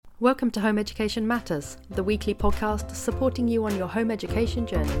Welcome to Home Education Matters, the weekly podcast supporting you on your home education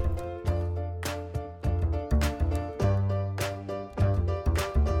journey.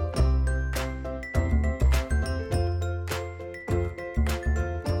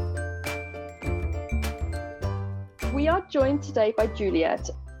 We are joined today by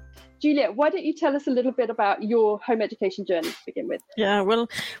Juliet. Juliet, why don't you tell us a little bit about your home education journey to begin with? Yeah, well,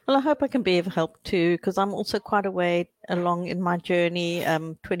 I hope I can be of help too, because I'm also quite a way along in my journey,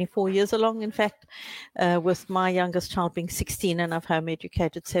 24 years along, in fact, with my youngest child being 16, and I've home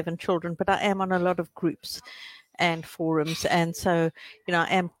educated 7 children, but I am on a lot of groups and forums, and so, I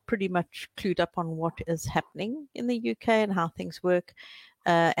am pretty much clued up on what is happening in the UK and how things work.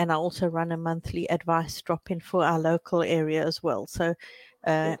 And I also run a monthly advice drop-in for our local area as well. So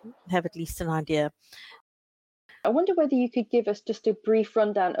have at least an idea. I wonder whether you could give us just a brief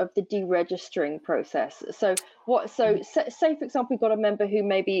rundown of the deregistering process. Say for example, we've got a member who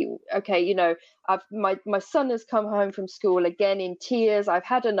maybe, my son has come home from school again in tears. I've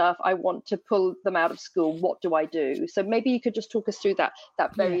had enough. I want to pull them out of school. What do I do? So maybe you could just talk us through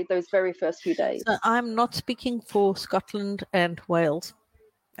those very first few days. So I'm not speaking for Scotland and Wales.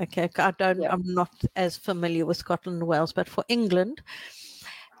 Okay, I'm not as familiar with Scotland and Wales, but for England,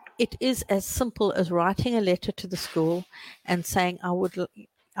 it is as simple as writing a letter to the school and saying, I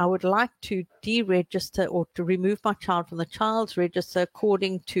would like to deregister or to remove my child from the child's register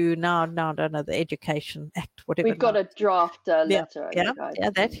according to now I don't know, the Education Act, whatever. We've got a draft letter.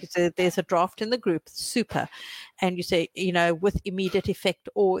 There's a draft in the group. Super. And you say, with immediate effect,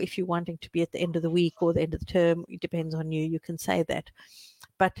 or if you're wanting to be at the end of the week or the end of the term, it depends on you. You can say that.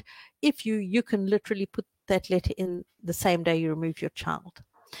 But if you can literally put that letter in the same day you remove your child.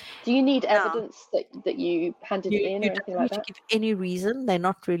 Do you need evidence that you handed it in or anything like that? You don't need to give any reason. They're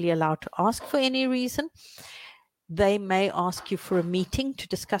not really allowed to ask for any reason. They may ask you for a meeting to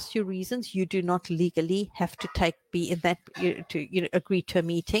discuss your reasons. You do not legally have to agree to a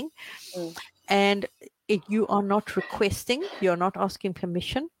meeting. And you are not requesting, you're not asking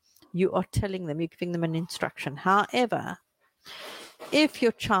permission. You are telling them, you're giving them an instruction. However, if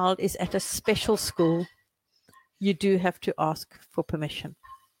your child is at a special school, you do have to ask for permission.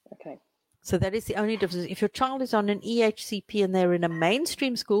 Okay. So that is the only difference. If your child is on an EHCP and they're in a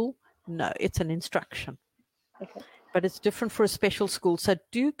mainstream school, no, it's an instruction. Okay. But it's different for a special school. So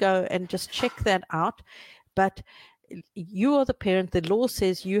do go and just check that out. But you are the parent. The law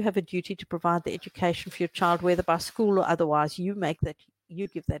says you have a duty to provide the education for your child, whether by school or otherwise. You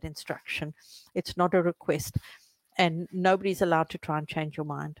give that instruction. It's not a request. And nobody's allowed to try and change your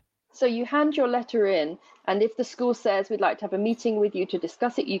mind. So you hand your letter in, and if the school says we'd like to have a meeting with you to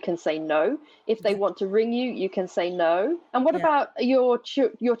discuss it, you can say no. If they want to ring you, you can say no. And what about your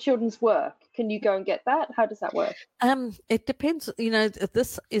children's work? Can you go and get that? How does that work? It depends.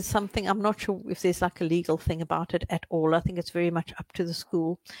 This is something, I'm not sure if there's like a legal thing about it at all. I think it's very much up to the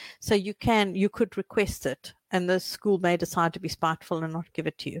school. So you could request it, and the school may decide to be spiteful and not give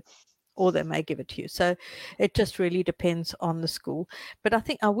it to you. Or they may give it to you. So it just really depends on the school. But I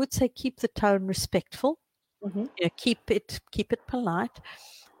think I would say keep the tone respectful. Mm-hmm. Keep it polite.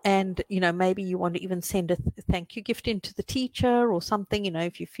 And, maybe you want to even send a thank you gift into the teacher or something,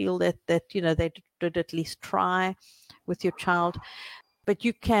 if you feel that they did at least try with your child. But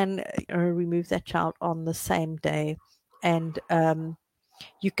you can remove that child on the same day. And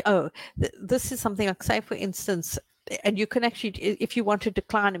this is something like, say, for instance, and you can actually, if you want to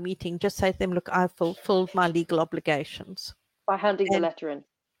decline a meeting, just say to them, look, I've fulfilled my legal obligations. By handing the letter in?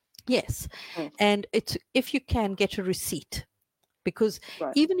 Yes. And it's if you can get a receipt, because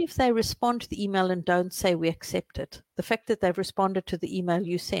even if they respond to the email and don't say we accept it, the fact that they've responded to the email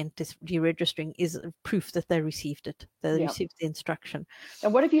you sent is deregistering is proof that they received it. They received the instruction.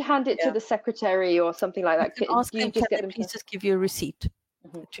 And what if you hand it to the secretary or something like that? Ask them, please just give you a receipt.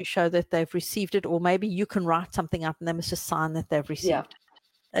 Mm-hmm. To show that they've received it, or maybe you can write something up and they must just sign that they've received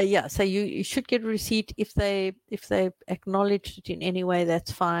it. So you should get a receipt. If they acknowledged it in any way,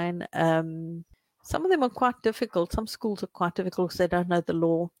 that's fine. Some of them are quite difficult. Some schools are quite difficult because they don't know the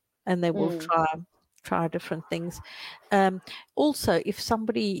law and they will try different things. Also,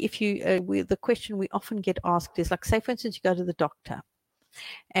 the question we often get asked is like, say for instance, you go to the doctor.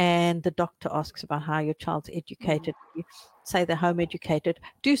 And the doctor asks about how your child's educated. You say they're home educated.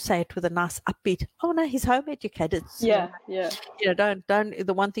 Do say it with a nice upbeat. Oh no, he's home educated. So, don't.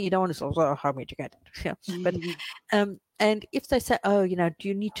 The one thing you don't want is home educated. Yeah. But and if they say, do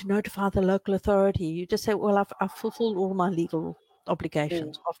you need to notify the local authority? You just say, well, I've fulfilled all my legal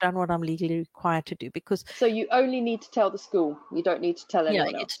obligations. I've done what I'm legally required to do. Because so you only need to tell the school. You don't need to tell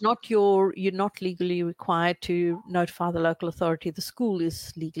anyone else. It's not you're not legally required to notify the local authority. The school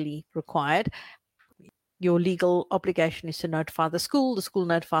is legally required. Your legal obligation is to notify the school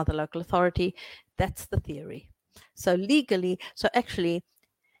notify the local authority. That's the theory. So legally, actually,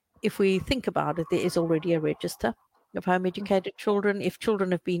 if we think about it, there is already a register of home educated children. If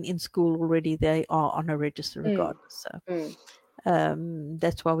children have been in school already, they are on a register regardless. So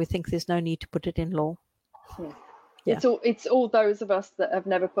that's why we think there's no need to put it in law. Yeah. It's all those of us that have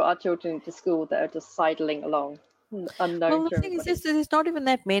never put our children into school that are just sidling along. Unknown. Well, the thing is, there's not even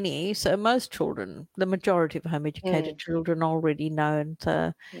that many. So most children, the majority of home educated children, are already known.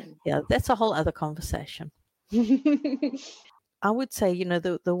 So that's a whole other conversation. I would say,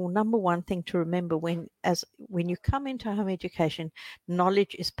 the number one thing to remember when you come into home education,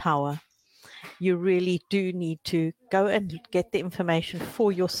 knowledge is power. You really do need to go and get the information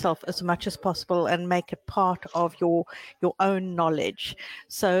for yourself as much as possible and make it part of your own knowledge.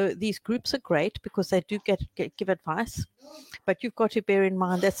 So these groups are great because they do give advice, but you've got to bear in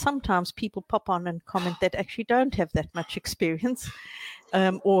mind that sometimes people pop on and comment that actually don't have that much experience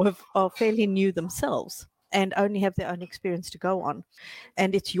or are fairly new themselves and only have their own experience to go on.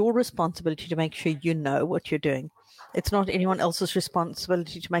 And it's your responsibility to make sure you know what you're doing. It's not anyone else's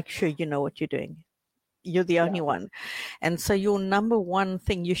responsibility to make sure you know what you're doing. You're the only one. And so your number one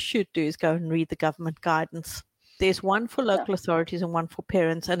thing you should do is go and read the government guidance. There's one for local authorities and one for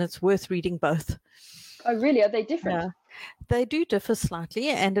parents, and it's worth reading both. Oh, really? Are they different? Yeah. They do differ slightly,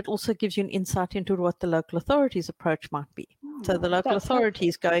 and it also gives you an insight into what the local authorities' approach might be. So the local authority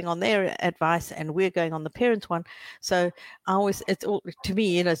is going on their advice, and we're going on the parents' one. So to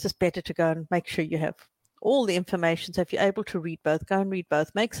me, it's just better to go and make sure you have all the information. So if you're able to read both, go and read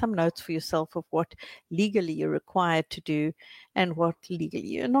both. Make some notes for yourself of what legally you're required to do and what legally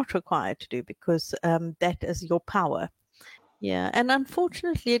you're not required to do, because that is your power. Yeah, and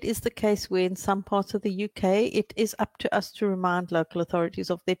unfortunately, it is the case where in some parts of the UK, it is up to us to remind local authorities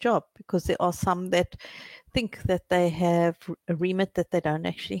of their job, because there are some that think that they have a remit that they don't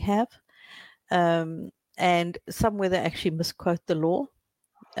actually have, and some where they actually misquote the law.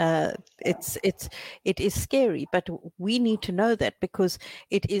 It is scary, but we need to know that, because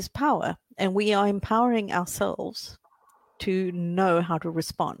it is power, and we are empowering ourselves to know how to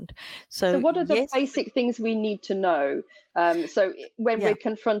respond. So what are the basic things we need to know? So when we're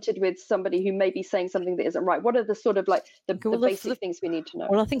confronted with somebody who may be saying something that isn't right, what are the sort of like the basic things we need to know?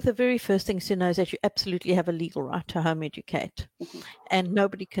 Well, I think the very first things to know is that you absolutely have a legal right to home educate, and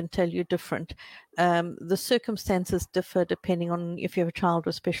nobody can tell you different. The circumstances differ depending on if you have a child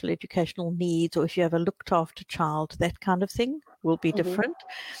with special educational needs or if you have a looked after child. That kind of thing will be different.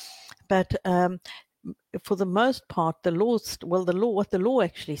 But for the most part, what the law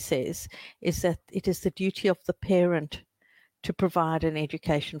actually says is that it is the duty of the parent to provide an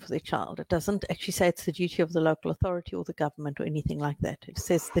education for their child. It doesn't actually say it's the duty of the local authority or the government or anything like that. It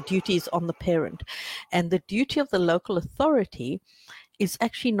says the duty is on the parent. And the duty of the local authority is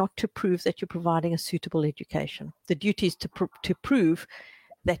actually not to prove that you're providing a suitable education. The duty is to prove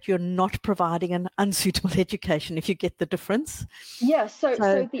that you're not providing an unsuitable education, if you get the difference. Yeah, so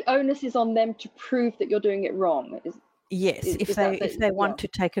the onus is on them to prove that you're doing it wrong. If they want to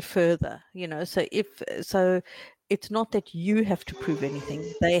take it further, so it's not that you have to prove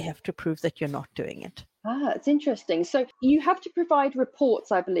anything, they have to prove that you're not doing it. It's interesting. So you have to provide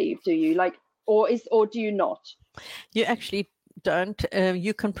reports, I believe, do you? Or do you not? You actually don't.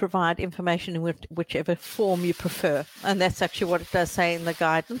 You can provide information in whichever form you prefer, and that's actually what it does say in the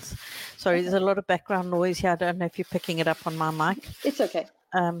guidance. Sorry, there's a lot of background noise here. I don't know if you're picking it up on my mic. It's okay.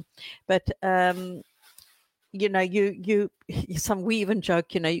 We even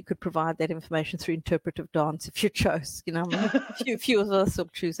joke, you could provide that information through interpretive dance if you chose. A few of us will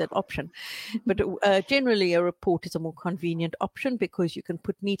choose that option. But generally, a report is a more convenient option because you can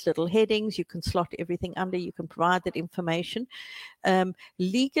put neat little headings, you can slot everything under, you can provide that information.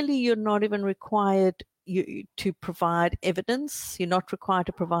 Legally, you're not even required to provide evidence. You're not required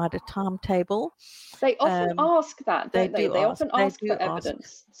to provide a timetable. They often ask that, don't they? They often ask for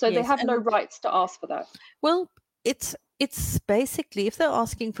evidence. So yes, they have no rights to ask for that. Well, it's basically, if they're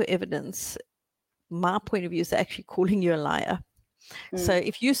asking for evidence, my point of view is they're actually calling you a liar. So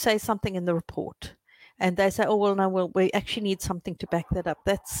if you say something in the report and they say, we actually need something to back that up,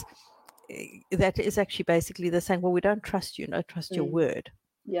 that is actually basically they're saying, well, we don't trust you, no, trust your word.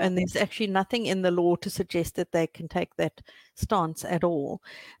 Yeah. And there's actually nothing in the law to suggest that they can take that stance at all.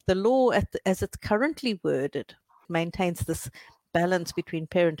 The law, as it's currently worded, maintains this balance between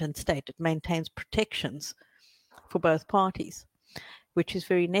parent and state. It maintains protections for both parties. which is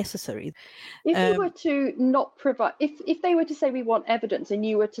very necessary. If you were to not provide, if they were to say we want evidence, and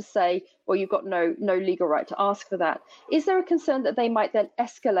you were to say, well, you've got no legal right to ask for that, is there a concern that they might then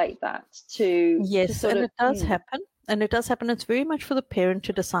escalate that to? Yes, and it does happen. And it does happen. It's very much for the parent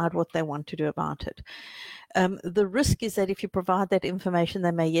to decide what they want to do about it. The risk is that if you provide that information,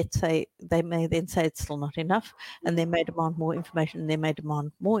 they may then say it's still not enough, and they may demand more information, and they may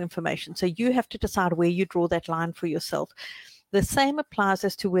demand more information. So you have to decide where you draw that line for yourself. The same applies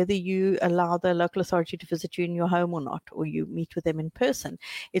as to whether you allow the local authority to visit you in your home or not, or you meet with them in person.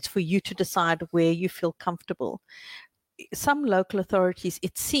 It's for you to decide where you feel comfortable. Some local authorities,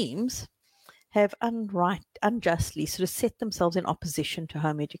 it seems, have unjustly sort of set themselves in opposition to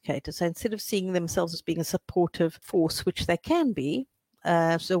home educators. So instead of seeing themselves as being a supportive force, which they can be,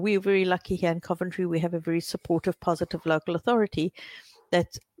 so we're very lucky here in Coventry, we have a very supportive, positive local authority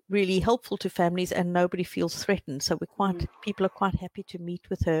that's really helpful to families, and nobody feels threatened. So people are quite happy to meet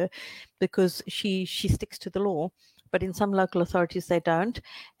with her because she sticks to the law. But in some local authorities, they don't.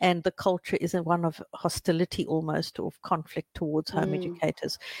 And the culture is one of hostility almost, or of conflict towards home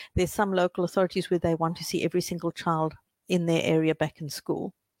educators. There's some local authorities where they want to see every single child in their area back in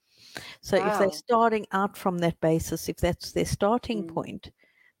school. So if they're starting out from that basis, if that's their starting point,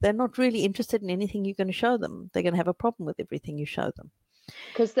 they're not really interested in anything you're going to show them. They're going to have a problem with everything you show them.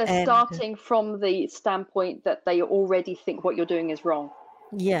 Because they're starting from the standpoint that they already think what you're doing is wrong.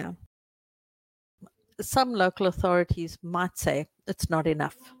 Yeah. Some local authorities might say it's not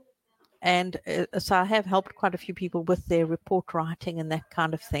enough. And so I have helped quite a few people with their report writing and that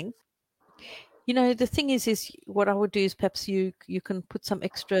kind of thing. You know, the thing is what I would do is perhaps you can put some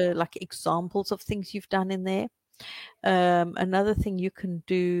extra like examples of things you've done in there. Another thing you can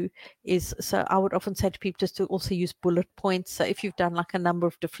do is, so I would often say to people just to also use bullet points. So if you've done like a number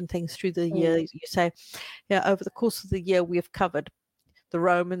of different things through the year, you say, yeah, over the course of the year, we have covered the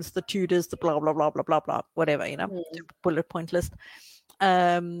Romans, the Tudors, the blah, blah, blah, blah, blah, blah, whatever, bullet point list.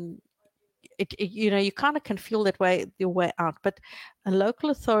 You kind of can feel that way, your way out. But a local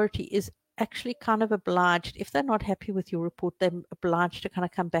authority is actually kind of obliged, if they're not happy with your report, they're obliged to kind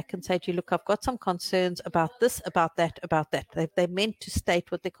of come back and say to you, look, I've got some concerns about this, about that, about that. They're meant to state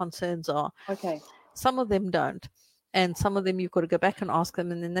what their concerns are. Okay. Some of them don't. And some of them you've got to go back and ask them,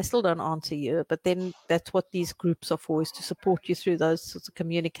 and then they still don't answer you. But then that's what these groups are for, is to support you through those sorts of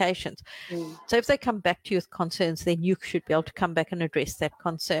communications. So if they come back to you with concerns, then you should be able to come back and address that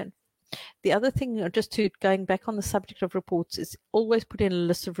concern. The other thing, just to going back on the subject of reports, is always put in a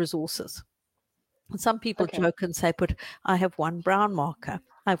list of resources. Some people joke and say, I have one brown marker,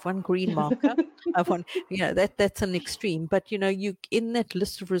 I have one green marker, I have one, that's an extreme. But, you in that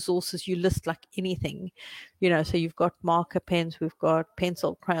list of resources, you list like anything, so you've got marker pens, we've got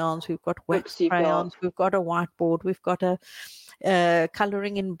pencil crayons, we've got wax crayons, we've got a whiteboard, we've got a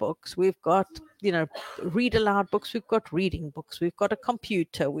coloring in books, we've got, read aloud books, we've got reading books, we've got a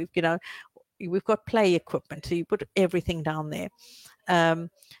computer, we've got play equipment. So you put everything down there. And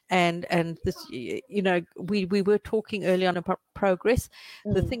this, we were talking earlier on about progress.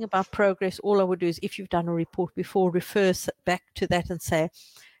 The thing about progress, all I would do is, if you've done a report before, refer back to that and say,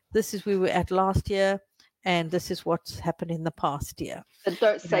 this is where we were at last year, and this is what's happened in the past year. And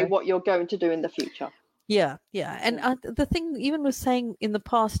don't say what you're going to do in the future. Yeah. And the thing, even with saying in the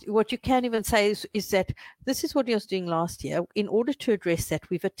past, what you can even say is that this is what you was doing last year. In order to address that,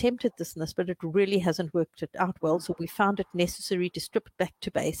 we've attempted this and this, but it really hasn't worked out well. So we found it necessary to strip it back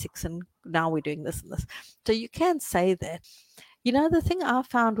to basics, and now we're doing this and this. So you can say that. The thing I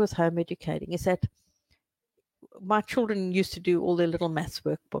found with home educating is that my children used to do all their little maths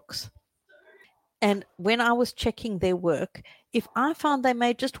workbooks. And when I was checking their work, if I found they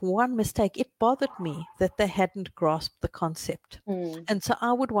made just one mistake, it bothered me that they hadn't grasped the concept. And so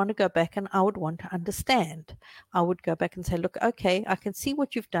I would want to go back and I would want to understand. I would go back and say, look, okay, I can see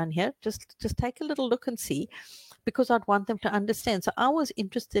what you've done here. Just take a little look and see, because I'd want them to understand. So I was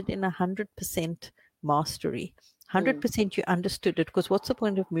interested in 100% mastery. 100% you understood it, because what's the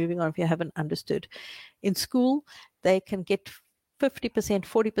point of moving on if you haven't understood? In school, they can get 50%,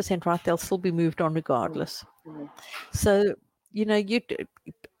 40% right, they'll still be moved on regardless. So,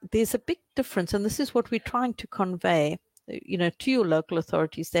 there's a big difference, and this is what we're trying to convey, to your local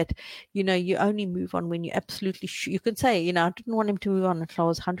authorities, that, you only move on when you're absolutely sure. You can say, I didn't want him to move on until I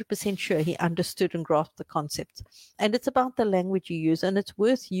was 100% sure he understood and grasped the concepts. And it's about the language you use, and it's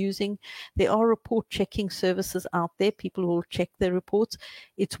worth using. There are report checking services out there. People will check their reports.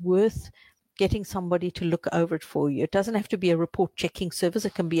 It's worth getting somebody to look over it for you. It doesn't have to be a report checking service.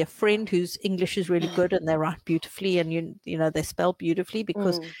 It can be a friend whose English is really good and they write beautifully, and they spell beautifully,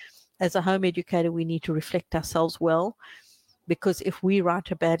 because as a home educator we need to reflect ourselves well. Because if we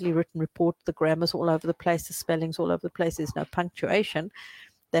write a badly written report, the grammar's all over the place, the spelling's all over the place, there's no punctuation,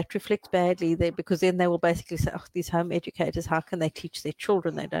 that reflects badly there, because then they will basically say, oh, these home educators, how can they teach their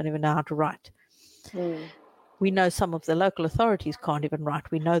children? They don't even know how to write. We know some of the local authorities can't even write.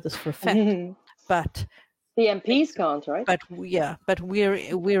 We know this for a fact. But the MPs can't, right? But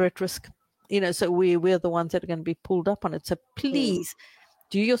we're at risk, so we're the ones that are going to be pulled up on it. So please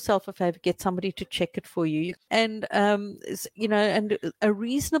do yourself a favor, get somebody to check it for you. And, and a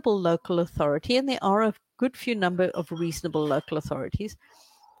reasonable local authority, and there are a good few number of reasonable local authorities,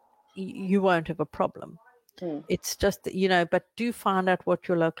 you won't have a problem. It's just, but do find out what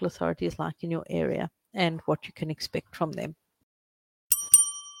your local authority is like in your area and what you can expect from them.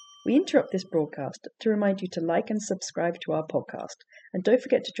 We interrupt this broadcast to remind you to like and subscribe to our podcast. And don't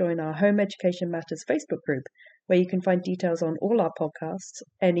forget to join our Home Education Matters Facebook group, where you can find details on all our podcasts,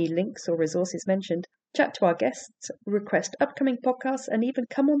 any links or resources mentioned, chat to our guests, request upcoming podcasts, and even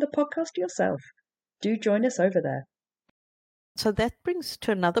come on the podcast yourself. Do join us over there. So that brings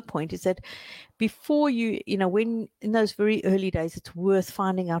to another point, is that before when in those very early days, it's worth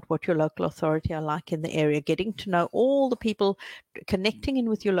finding out what your local authority are like in the area, getting to know all the people, connecting in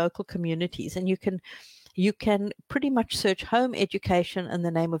with your local communities. And you can pretty much search home education in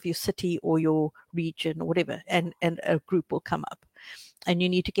the name of your city or your region or whatever, and a group will come up. And you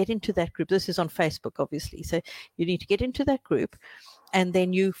need to get into that group. This is on Facebook, obviously. So you need to get into that group, and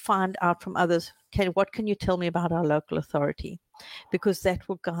then you find out from others, what can you tell me about our local authority? Because that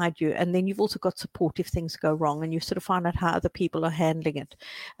will guide you. And then you've also got support if things go wrong, and you sort of find out how other people are handling it.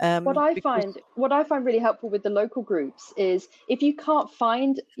 What I find really helpful with the local groups is, if you can't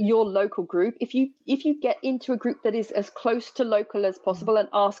find your local group, if you get into a group that is as close to local as possible and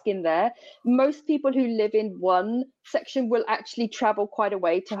ask in there, most people who live in one section will actually travel quite a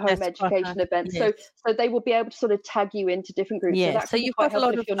way to home education events. Yes. So they will be able to sort of tag you into different groups. Yeah. So you've got a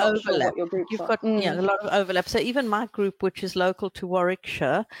lot of overlap. Sure what your groups are. A lot of overlap. So even my group, which is local to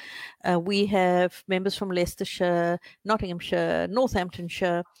Warwickshire, we have members from Leicestershire, Nottinghamshire,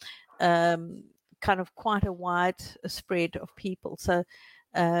 Northamptonshire, kind of quite a wide spread of people. So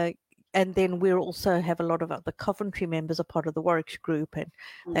and then we also have a lot of the Coventry members are part of the Warwickshire group and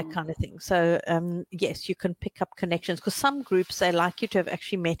that kind of thing. So yes, you can pick up connections, because some groups, they like you to have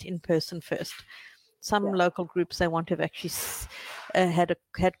actually met in person first. Some local groups, they want to have actually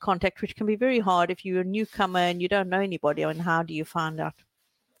had contact, which can be very hard if you're a newcomer and you don't know anybody. And how do you find out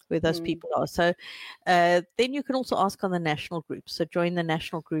where those people are? So then you can also ask on the national groups. So join the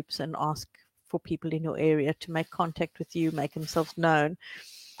national groups and ask for people in your area to make contact with you, make themselves known.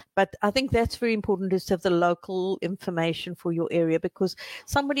 But I think that's very important, is to have the local information for your area, because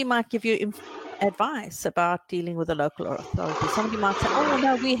somebody might give you advice about dealing with a local authority. Somebody might say, oh,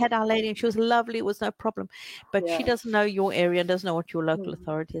 no, we had our lady and she was lovely, it was no problem. But she doesn't know your area and doesn't know what your local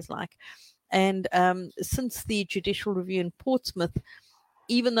authority is like. And since the judicial review in Portsmouth,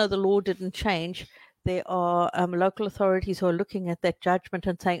 even though the law didn't change, there are local authorities who are looking at that judgment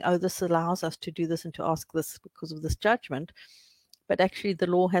and saying, oh, this allows us to do this and to ask this because of this judgment. But actually the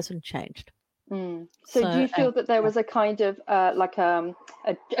law hasn't changed. So do you feel that there was a kind of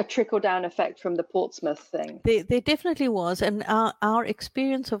a trickle-down effect from the Portsmouth thing? There definitely was. And our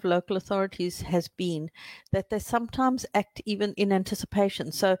experience of local authorities has been that they sometimes act even in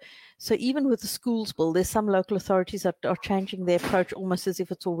anticipation. So even with the schools bill, there's some local authorities that are changing their approach almost as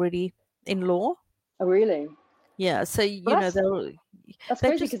if it's already in law. Oh, really? Yeah, so that's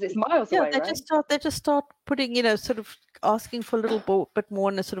crazy, because it's miles away, right? They just start putting, sort of asking for a little bit more,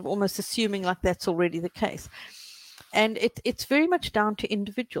 and sort of almost assuming like that's already the case. And it's very much down to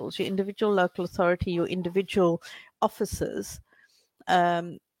individuals, your individual local authority, your individual officers,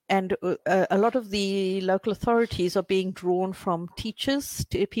 and a lot of the local authorities are being drawn from teachers,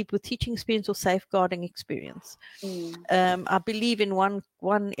 to people with teaching experience or safeguarding experience. I believe in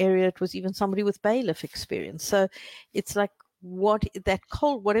one area it was even somebody with bailiff experience. So it's like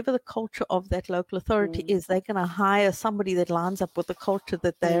whatever the culture of that local authority is, they're going to hire somebody that lines up with the culture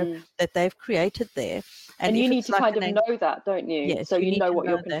that they've created there. And you need to kind of know that, don't you? Yes, so you know what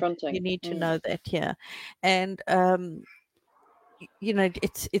you're that. confronting. You need to know that, yeah. And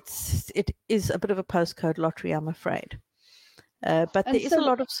it is a bit of a postcode lottery, I'm afraid. But there is a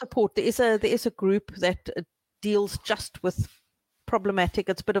lot of support. There is a group that deals just with problematic.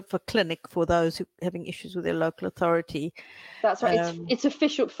 It's a bit of a clinic for those who are having issues with their local authority. That's right. It's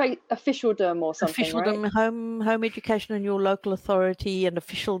officialdom or something, officialdom, right? Home education in your local authority and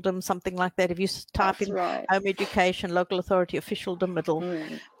officialdom, something like that. If you type in home education, local authority, officialdom, it'll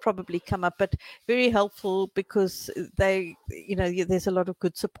probably come up. But very helpful because they, there's a lot of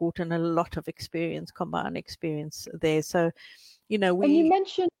good support and a lot of experience, combined experience there. So, and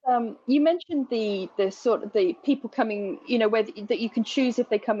you mentioned the sort of the people coming, where that you can choose if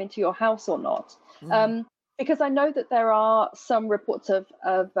they come into your house or not. Because I know that there are some reports of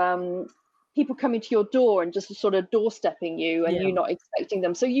people coming to your door and just sort of doorstepping you and you not expecting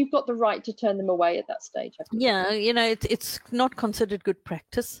them. So you've got the right to turn them away at that stage. Yeah, it's not considered good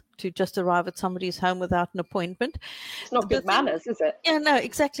practice to just arrive at somebody's home without an appointment. It's not good manners, is it? Yeah, no,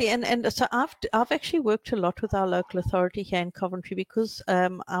 exactly. And so I've actually worked a lot with our local authority here in Coventry because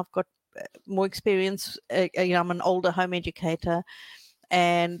I've got more experience. I'm an older home educator,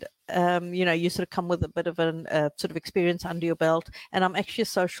 and you sort of come with a bit of an sort of experience under your belt. And I'm actually a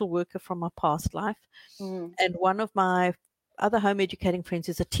social worker from my past life. And one of my other home educating friends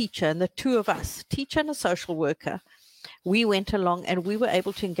is a teacher, and the two of us, teacher and a social worker, we went along and we were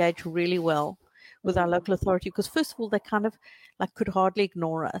able to engage really well with our local authority because, first of all, they kind of like could hardly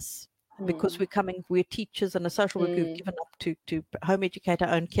ignore us because we're teachers and a social worker who've given up to home educate our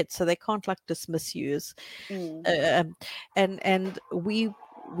own kids, so they can't like dismiss you as and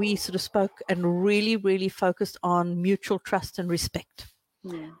we sort of spoke and really, really focused on mutual trust and respect.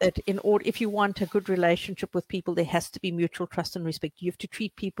 That if you want a good relationship with people, there has to be mutual trust and respect. You have to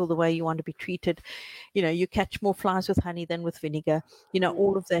treat people the way you want to be treated. You catch more flies with honey than with vinegar.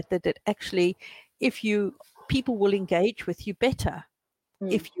 All of that actually, people will engage with you better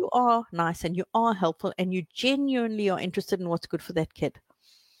if you are nice and you are helpful and you genuinely are interested in what's good for that kid.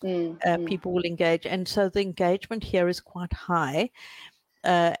 People will engage, and so the engagement here is quite high,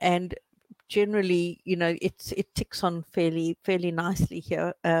 and generally, it ticks on fairly nicely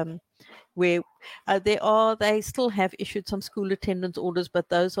here. Where they still have issued some school attendance orders, but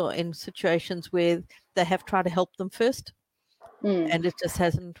those are in situations where they have tried to help them first, and it just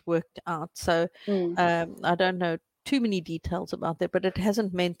hasn't worked out. So I don't know too many details about that, but it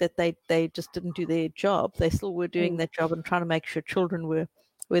hasn't meant that they just didn't do their job. They still were doing their job and trying to make sure children were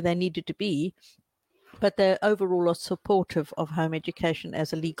where they needed to be. But they overall are supportive of home education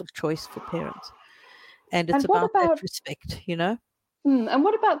as a legal choice for parents. And it's about that respect, And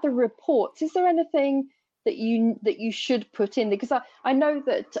what about the reports? Is there anything that you should put in there? Because I know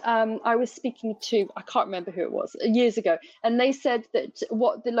that I was speaking to, I can't remember who it was, years ago, and they said that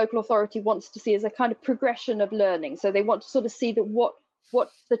what the local authority wants to see is a kind of progression of learning. So they want to sort of see that what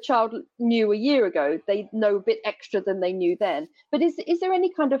the child knew a year ago, they know a bit extra than they knew then. But is there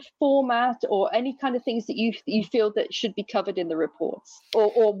any kind of format or any kind of things that you feel that should be covered in the reports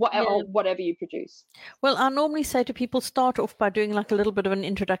or whatever you produce? Well, I normally say to people, start off by doing like a little bit of an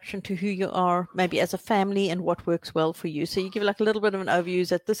introduction to who you are, maybe as a family, and what works well for you. So you give like a little bit of an overview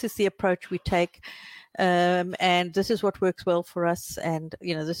that this is the approach we take, and this is what works well for us, and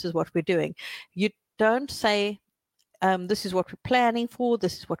this is what we're doing. You don't say, this is what we're planning for,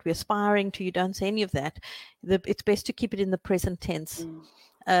 this is what we're aspiring to. You don't say any of that. It's best to keep it in the present tense,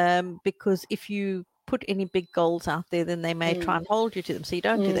 because if you put any big goals out there, then they may try and hold you to them. So you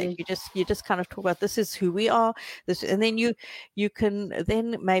don't do that. You just kind of talk about, this is who we are, and then you can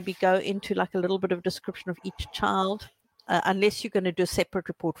then maybe go into like a little bit of description of each child. Unless you're going to do a separate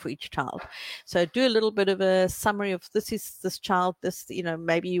report for each child. So do a little bit of a summary of this is this child,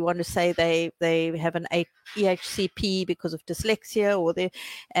 maybe you want to say they have an EHCP because of dyslexia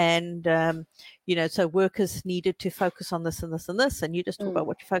so workers needed to focus on this and this and this, and you just talk about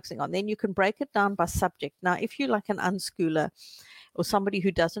what you're focusing on. Then you can break it down by subject. Now, if you're like an unschooler or somebody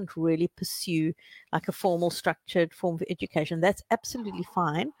who doesn't really pursue like a formal structured form of education, that's absolutely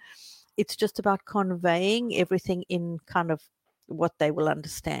fine. It's just about conveying everything in kind of what they will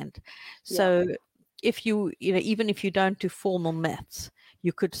understand. So if you, even if you don't do formal maths,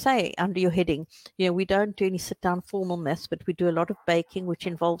 you could say under your heading, we don't do any sit-down formal maths, but we do a lot of baking, which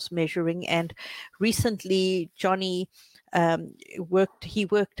involves measuring. And recently, Johnny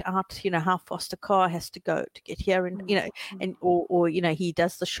worked out, how fast a car has to go to get here, and he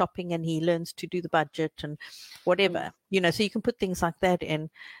does the shopping and he learns to do the budget and whatever, so you can put things like that in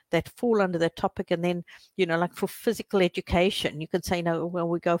that fall under that topic. And then, like for physical education, you can say,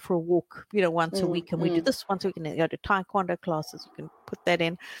 we go for a walk, once a week, and we do this once a week, and then go to taekwondo classes. You can put that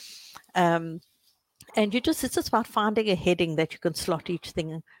in. And it's just about finding a heading that you can slot each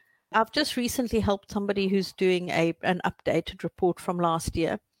thing. I've just recently helped somebody who's doing an updated report from last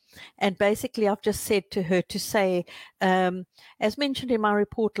year. And basically, I've just said to her to say, as mentioned in my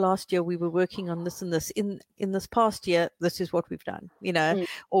report last year, we were working on this and this. In this past year, this is what we've done,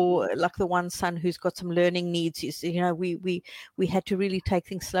 or like the one son who's got some learning needs. We had to really take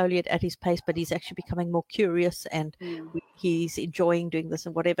things slowly at his pace, but he's actually becoming more curious, and he's enjoying doing this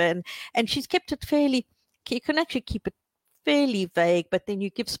and whatever. And she's kept it fairly, you can actually keep it fairly vague, but then you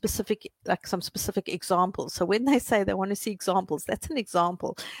give some specific examples. So when they say they want to see examples, that's an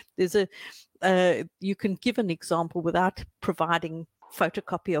example. There's you can give an example without providing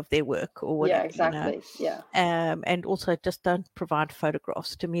photocopy of their work or whatever. Yeah, exactly. Yeah. And also just don't provide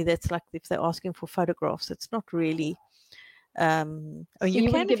photographs. To me, that's like if they're asking for photographs, it's not really. So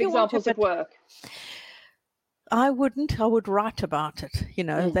you can give examples of work. I wouldn't. I would write about it.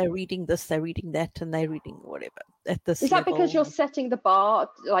 They're reading this, they're reading that, and they're reading whatever at this. Is that level. Because you're setting the bar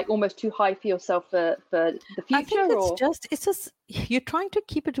like almost too high for yourself for the future? I think it's just you're trying to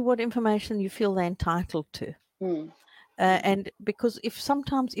keep it to what information you feel they're entitled to. And because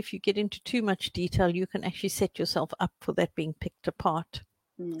if you get into too much detail, you can actually set yourself up for that being picked apart.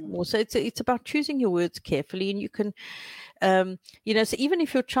 So it's about choosing your words carefully, and you can, so even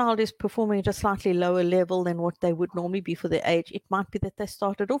if your child is performing at a slightly lower level than what they would normally be for their age, it might be that they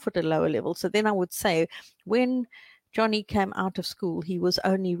started off at a lower level. So then I would say, when Johnny came out of school, he was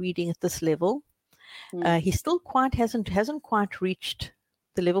only reading at this level. He still hasn't quite reached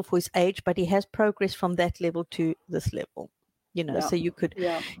the level for his age, but he has progressed from that level to this level. So you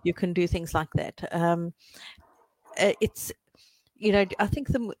can do things like that. It's. I think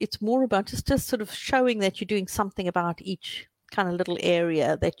it's more about just sort of showing that you're doing something about each kind of little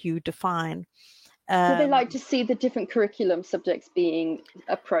area that you define. So they like to see the different curriculum subjects being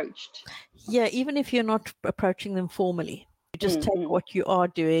approached. Yeah, even if you're not approaching them formally, you just take what you are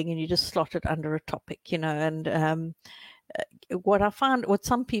doing and you just slot it under a topic, and what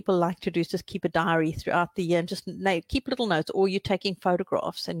some people like to do is just keep a diary throughout the year and just keep little notes, or you're taking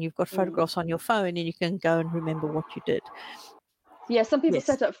photographs and you've got photographs on your phone and you can go and remember what you did. Yeah, some people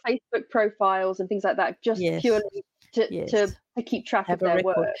set up Facebook profiles and things like that just purely to keep track of their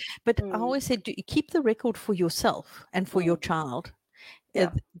work. But I always said, keep the record for yourself and for your child.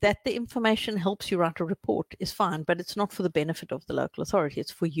 That the information helps you write a report is fine, but it's not for the benefit of the local authority.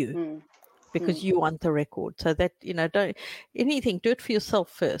 It's for you because you want the record. So that, don't do it for yourself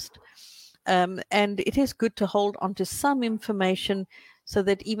first. And it is good to hold on to some information so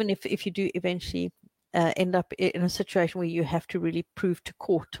that even if you do eventually end up in a situation where you have to really prove to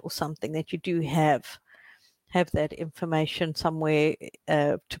court or something, that you do have that information somewhere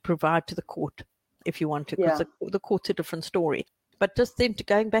to provide to the court if you want to, because the court's a different story. But just then,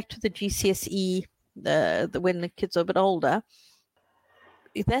 going back to the GCSE, when the kids are a bit older,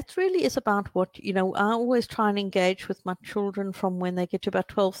 that really is about what, I always try and engage with my children from when they get to about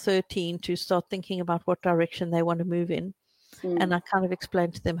 12, 13 to start thinking about what direction they want to move in. And I kind of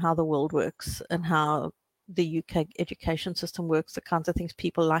explain to them how the world works and how the UK education system works, the kinds of things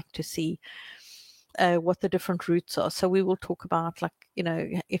people like to see, what the different routes are. So we will talk about, like,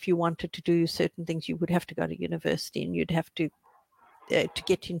 if you wanted to do certain things, you would have to go to university, and you'd have to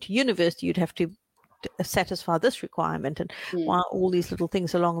get into university, you'd have to satisfy this requirement, and why all these little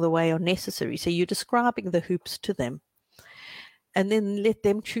things along the way are necessary. So you're describing the hoops to them. And then let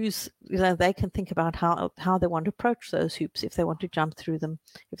them choose, they can think about how they want to approach those hoops, if they want to jump through them,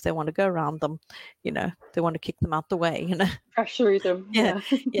 if they want to go around them, they want to kick them out the way, Crash through them. Yeah.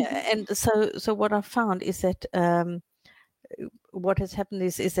 And so what I've found is that what has happened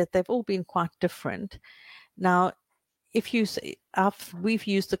is that they've all been quite different. Now, we've used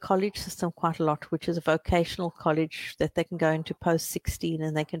the college system quite a lot, which is a vocational college that they can go into post 16,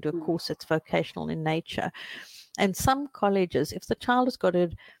 and they can do a course that's vocational in nature. And some colleges, if the child has got a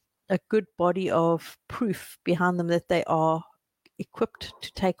good body of proof behind them that they are equipped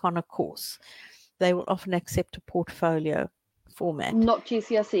to take on a course, they will often accept a portfolio format. Not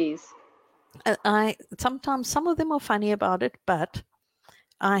GCSEs. Sometimes some of them are funny about it, but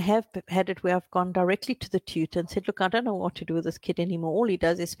I have had it where I've gone directly to the tutor and said, look, I don't know what to do with this kid anymore. All he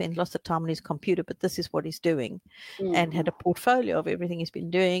does is spend lots of time on his computer, but this is what he's doing, and had a portfolio of everything he's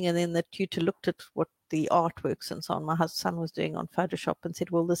been doing. And then the tutor looked at what the artworks and so on my son was doing on Photoshop and said,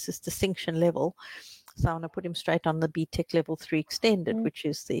 well, this is distinction level. So I'm going to put him straight on the BTEC level 3 extended, which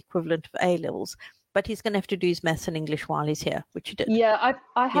is the equivalent of A levels. But he's going to have to do his maths and English while he's here, which he did. Yeah,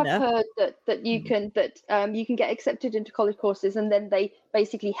 I have heard that you can get accepted into college courses, and then they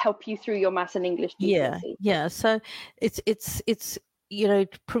basically help you through your maths and English GCSE. Yeah. So it's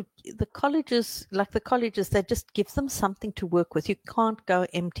the colleges, they just give them something to work with. You can't go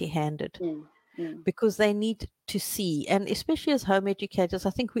empty-handed. because they need to see, and especially as home educators, I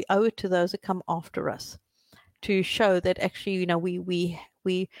think we owe it to those that come after us to show that actually, you know, we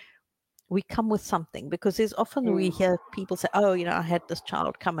come with something, because there's often we hear people say, oh, you know, I had this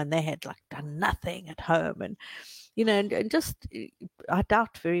child come and they had like done nothing at home, and you know, and just I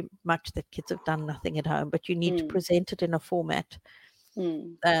doubt very much that kids have done nothing at home, but you need to present it in a format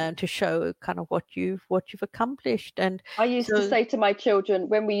to show kind of what you've accomplished. And I used to say to my children,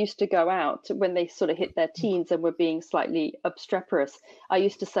 when we used to go out, when they sort of hit their teens and were being slightly obstreperous, I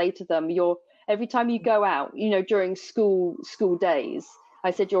used to say to them, every time you go out, you know, during school days,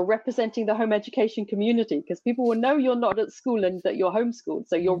 I said, you're representing the home education community, because people will know you're not at school and that you're homeschooled.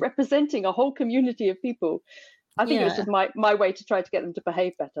 So you're representing a whole community of people. I think it was just my way to try to get them to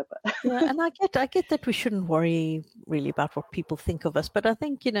behave better. But yeah, and I get that we shouldn't worry really about what people think of us, but I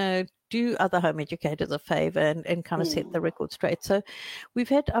think, you know, do other home educators a favor and kind of set the record straight. So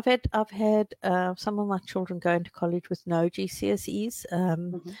I've had some of my children go into college with no GCSEs.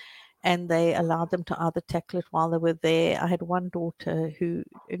 And they allowed them to either tackle it while they were there. I had one daughter who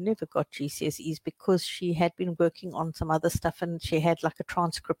never got GCSEs because she had been working on some other stuff, and she had like a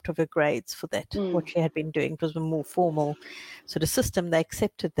transcript of her grades for that, what she had been doing. It was a more formal sort of system. They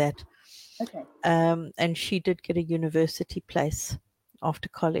accepted that. Okay. And she did get a university place after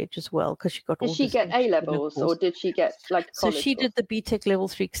college as well, because she got all. Did she get A levels, or did she get like college? So she did the BTEC level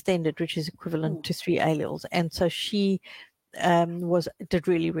 3 extended, which is equivalent to 3 A levels, and so she did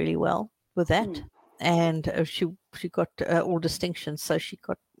really, really well with that, and she got all distinctions, so she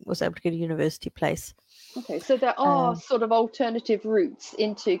was able to get a university place. Okay, so there are sort of alternative routes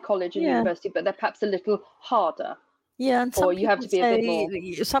into college and university, but they're perhaps a little harder. Yeah, and or you have to be a bit more.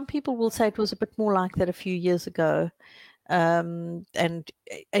 Some people will say it was a bit more like that a few years ago, and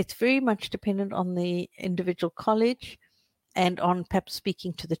it's very much dependent on the individual college and on perhaps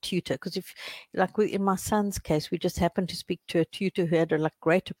speaking to the tutor. Because if, like in my son's case, we just happened to speak to a tutor who had a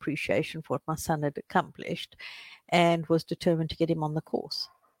great appreciation for what my son had accomplished and was determined to get him on the course,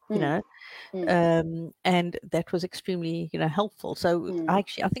 you know. And that was extremely, you know, helpful. So I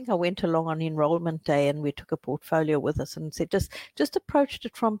think I went along on enrollment day and we took a portfolio with us and said, just approached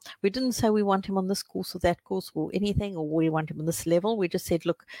it from, we didn't say we want him on this course or that course or anything, or we want him on this level. We just said,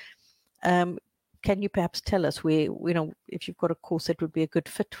 look, can you perhaps tell us where, you know, if you've got a course that would be a good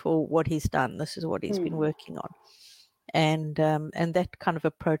fit for what he's done, this is what he's been working on. And that kind of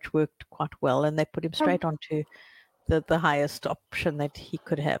approach worked quite well, and they put him straight onto the highest option that he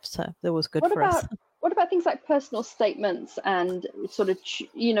could have. So that was good for us. What about things like personal statements and sort of,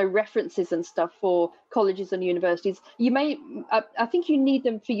 you know, references and stuff for colleges and universities? You may, I think you need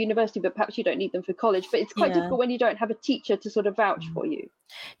them for university, but perhaps you don't need them for college. But it's quite difficult when you don't have a teacher to sort of vouch for you.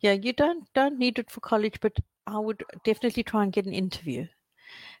 Yeah, you don't need it for college, but I would definitely try and get an interview,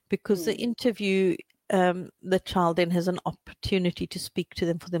 because the interview, the child then has an opportunity to speak to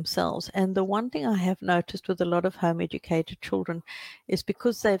them for themselves. And the one thing I have noticed with a lot of home educated children is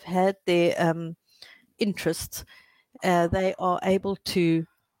because they've had their interests, they are able to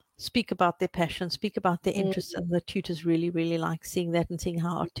speak about their passion, speak about their interests, and the tutors really, really like seeing that and seeing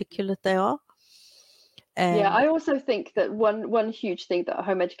how articulate they are. Yeah, I also think that one huge thing that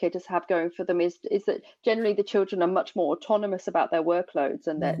home educators have going for them is that generally the children are much more autonomous about their workloads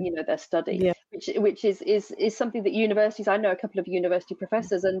and their, you know, their study, which is something that universities, I know a couple of university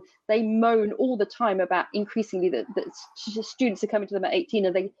professors, and they moan all the time about increasingly that students are coming to them at 18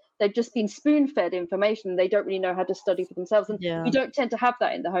 and they've just been spoon-fed information. They don't really know how to study for themselves. And we don't tend to have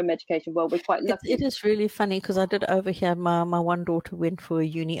that in the home education world. We're quite lucky. It is really funny, because I did overhear, my one daughter went for a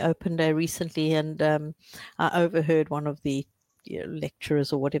uni open day recently, and I overheard one of the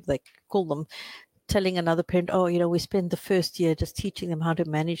lecturers, or whatever they call them, telling another parent, oh, you know, we spend the first year just teaching them how to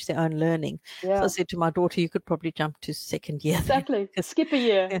manage their own learning. So I said to my daughter, you could probably jump to second year. Exactly. Skip a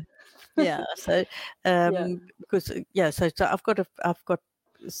year. So because so I've got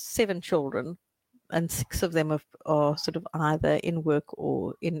 7 children, and 6 of them are sort of either in work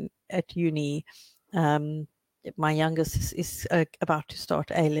or at uni. My youngest is about to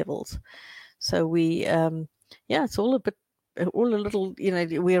start A levels, so we it's all a little, you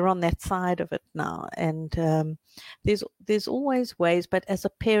know, we're on that side of it now, and there's always ways, but as a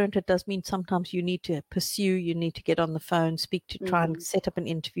parent it does mean sometimes you need to pursue, you need to get on the phone, speak to, try and set up an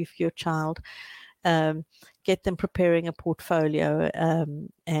interview for your child, get them preparing a portfolio,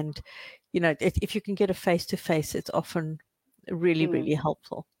 and you know, if you can get a face-to-face, it's often really, really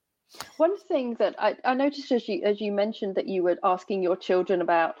helpful. One thing that I noticed as you mentioned that you were asking your children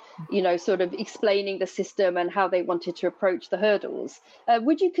about, you know, sort of explaining the system and how they wanted to approach the hurdles.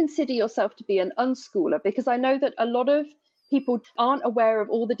 Would you consider yourself to be an unschooler? Because I know that a lot of people aren't aware of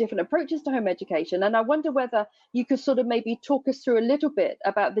all the different approaches to home education. And I wonder whether you could sort of maybe talk us through a little bit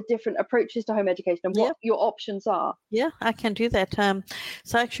about the different approaches to home education and what your options are. Yeah, I can do that.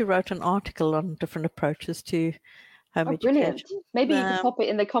 So I actually wrote an article on different approaches to home education. Brilliant. Maybe you can pop it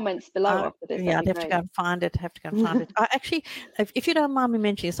in the comments below after this. Yeah, I'd have to go and find it. I actually, if you don't mind me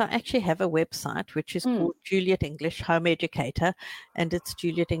mentioning this, I actually have a website which is called Juliet English Home Educator, and it's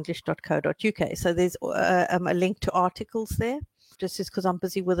julietenglish.co.uk. So there's a link to articles there. Just is because I'm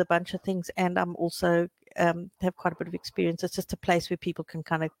busy with a bunch of things, and I'm also have quite a bit of experience. It's just a place where people can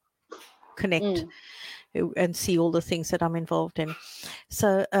kind of connect and see all the things that I'm involved in.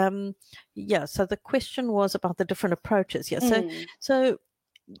 So so the question was about the different approaches. So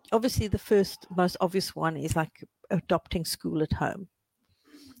obviously the first most obvious one is like adopting school at home.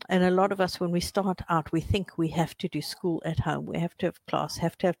 And a lot of us, when we start out, we think we have to do school at home. We have to have class,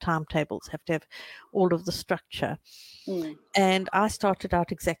 have to have timetables, have to have all of the structure. And I started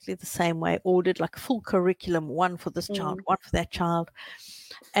out exactly the same way, ordered like full curriculum, one for this child, one for that child.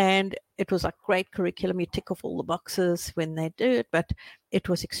 And it was like great curriculum. You tick off all the boxes when they do it, but it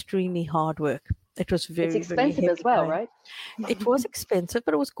was extremely hard work. It was very expensive as well, right? It was expensive,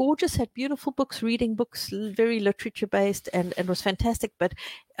 but it was gorgeous. Had beautiful books, reading books, very literature based, and was fantastic. But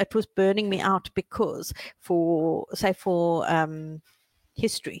it was burning me out because for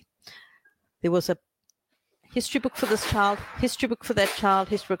history, there was a history book for this child, history book for that child,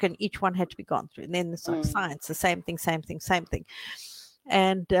 history book, and each one had to be gone through. And then there's like science, the same thing.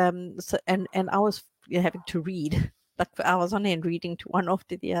 And and I was having to read like for hours on end, reading to one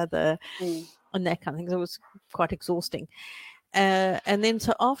after the other. And that kind of thing. So it was quite exhausting. And then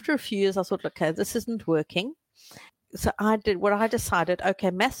so after a few years, I thought, okay, this isn't working. So I decided,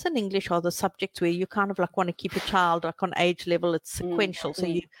 okay, maths and English are the subjects where you kind of like want to keep a child like on age level. It's sequential. So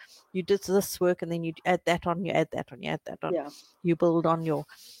you did this work and then you add that on, you add that on, you add that on. You build on your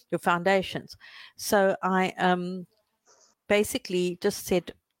foundations. So I basically just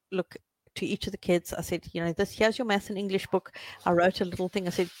said, look, to each of the kids, I said, here's your math and English book. I wrote a little thing. I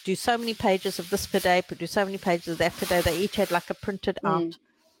said, do so many pages of this per day, but do so many pages of that per day. They each had like a printed out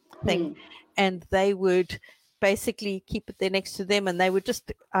thing, and they would basically keep it there next to them. And they would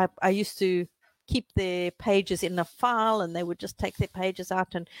just, I used to keep their pages in a file, and they would just take their pages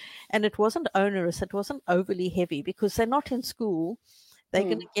out. And it wasn't onerous. It wasn't overly heavy because they're not in school. They're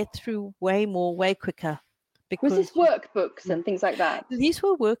going to get through way quicker. Was this workbooks and things like that? These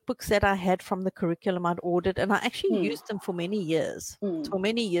were workbooks that I had from the curriculum I'd ordered, and I actually used them for many years. For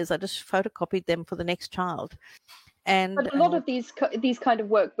many years, I just photocopied them for the next child. But a lot of these kind of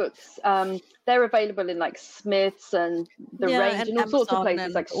workbooks, they're available in like Smith's and the range and all Amazon sorts of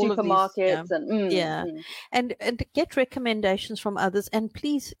places like supermarkets and get recommendations from others. And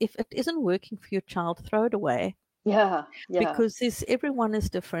please, if it isn't working for your child, throw it away. Because everyone is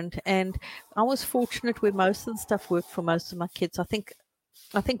different, and I was fortunate where most of the stuff worked for most of my kids. I think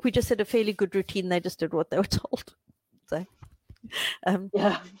we just had a fairly good routine. They just did what they were told. So,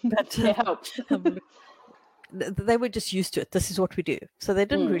 but it helped. They were just used to it. This is what we do. So they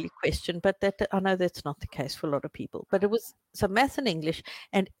didn't really question, but I know that's not the case for a lot of people. But it was so math and English,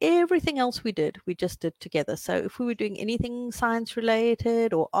 and everything else we just did together. So if we were doing anything science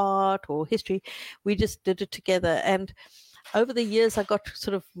related or art or history, we just did it together. And over the years, I got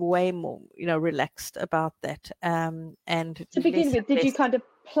sort of way more, relaxed about that. And to begin with, did you kind of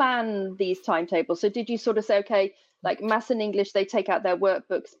plan these timetables? So did you sort of say, okay, like maths and English, they take out their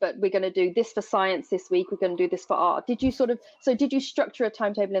workbooks, but we're going to do this for science this week. We're going to do this for art. Did you structure a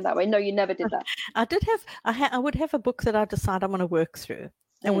timetable in that way? No, you never did that. I did have, I would have a book that I decide I'm going to work through,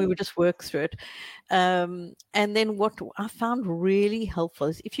 and we would just work through it. And then what I found really helpful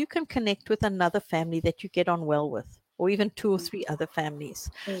is if you can connect with another family that you get on well with, or even 2 or 3 other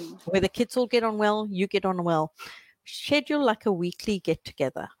families where the kids all get on well, you get on well, schedule like a weekly get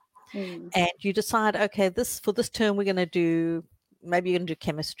together. And you decide, okay, for this term we're going to do, maybe you're going to do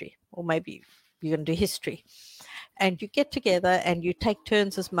chemistry, or maybe you're going to do history. And you get together and you take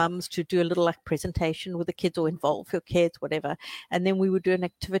turns as mums to do a little like presentation with the kids, or involve your kids, whatever. And then we would do an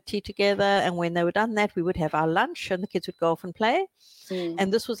activity together. And when they were done that, we would have our lunch and the kids would go off and play.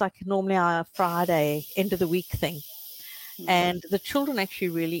 And this was like normally our Friday end of the week thing. And the children actually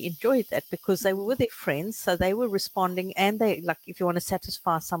really enjoyed that because they were with their friends, so they were responding. And they, like, if you want to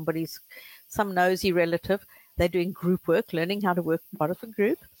satisfy some nosy relative, they're doing group work, learning how to work part of a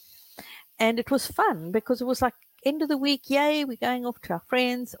group. And it was fun because it was like end of the week, yay, we're going off to our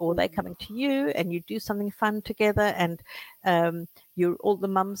friends, or they're coming to you, and you do something fun together. And you're all the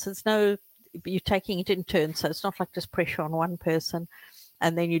mums, you're taking it in turns, so it's not like just pressure on one person.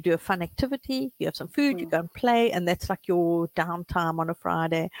 and then you do a fun activity, you have some food, you go and play, and that's like your downtime on a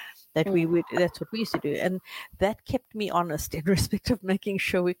Friday. That's what we used to do, and that kept me honest in respect of making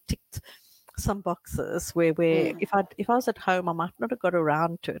sure we ticked some boxes where if I was at home, I might not have got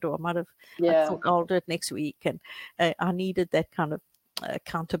around to it, or I might have I thought I'll do it next week, and I needed that kind of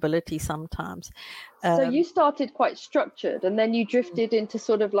accountability sometimes. So you started quite structured, and then you drifted into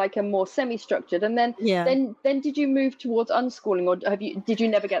sort of like a more semi-structured, and then did you move towards unschooling, or did you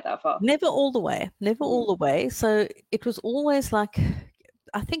never get that far? Never all the way. So it was always like,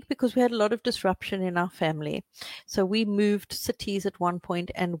 I think because we had a lot of disruption in our family. So we moved cities at one point,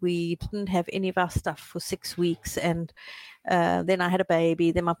 and we didn't have any of our stuff for 6 weeks. And then I had a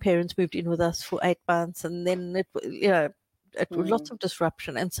baby. Then my parents moved in with us for 8 months. And then it was lots of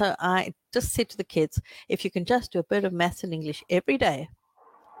disruption. And so I just said to the kids, if you can just do a bit of maths and English every day,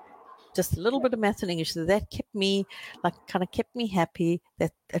 just a little bit of maths and English. So that kept me happy,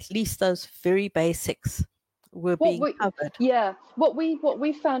 that at least those very basics were being covered. Yeah, what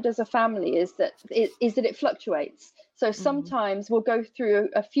we found as a family is that it fluctuates. So sometimes we'll go through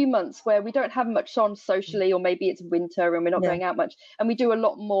a few months where we don't have much on socially, or maybe it's winter and we're not going out much, and we do a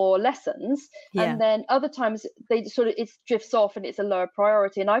lot more lessons. And then other times it drifts off and it's a lower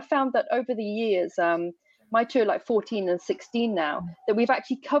priority. And I found that over the years, my two are like 14 and 16 now, that we've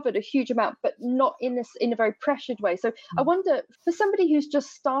actually covered a huge amount, but not in a very pressured way. So I wonder, for somebody who's just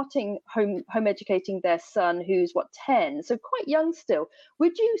starting home educating their son, who's 10, so quite young still,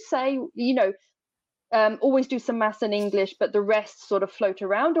 would you say, always do some maths and English, but the rest sort of float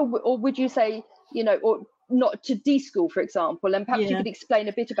around, or would you say, or not to deschool, for example? And perhaps you could explain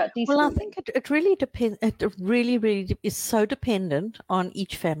a bit about deschooling. Well, I think it really depends. It really, really is so dependent on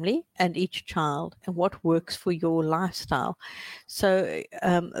each family and each child and what works for your lifestyle. So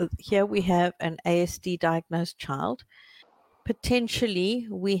here we have an ASD diagnosed child. Potentially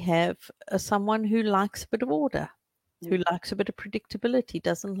we have someone who likes a bit of order, who likes a bit of predictability,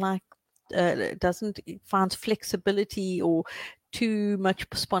 finds flexibility or too much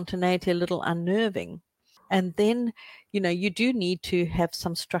spontaneity a little unnerving. And then, you do need to have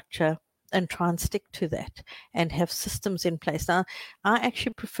some structure and try and stick to that and have systems in place. Now, I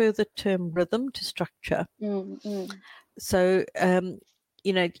actually prefer the term rhythm to structure. So,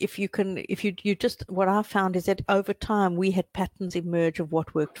 what I found is that over time we had patterns emerge of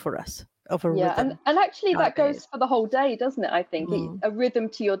what worked for us. Of a rhythm. And actually that goes for the whole day, doesn't it? I think a rhythm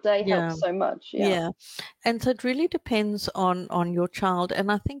to your day helps so much. And so it really depends on your child. And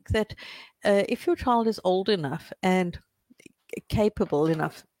I think that if your child is old enough and capable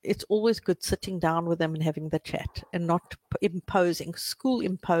enough, it's always good sitting down with them and having the chat and not imposing. School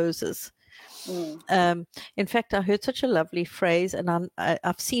imposes. In fact, I heard such a lovely phrase, and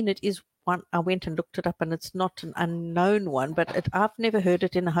I've seen it is one. I went and looked it up, and it's not an unknown one, but I've never heard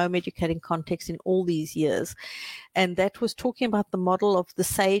it in a home educating context in all these years. And that was talking about the model of the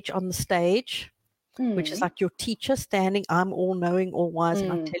sage on the stage, which is like your teacher standing, I'm all knowing, all wise,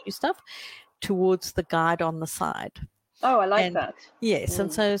 and I tell you stuff, towards the guide on the side. Oh, I like that. Yes.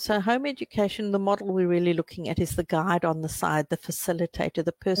 And so home education, the model we're really looking at is the guide on the side, the facilitator,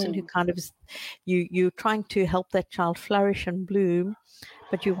 the person who kind of is, you're trying to help that child flourish and bloom,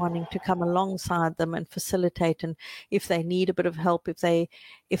 but you're wanting to come alongside them and facilitate. And if they need a bit of help, if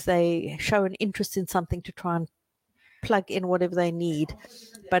they show an interest in something, to try and plug in whatever they need,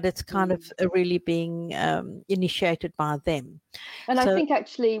 but it's kind of really being initiated by them. And I think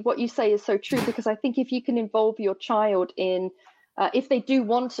actually what you say is so true, because I think if you can involve your child in if they do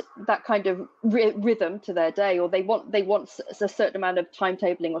want that kind of rhythm to their day, or they want a certain amount of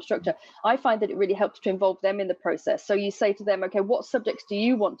timetabling or structure, I find that it really helps to involve them in the process. So you say to them, okay, what subjects do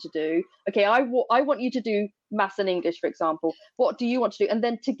you want to do? Okay, I want you to do maths and English, for example. What do you want to do? And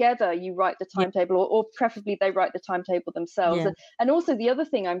then together you write the timetable, or preferably they write the timetable themselves. And also the other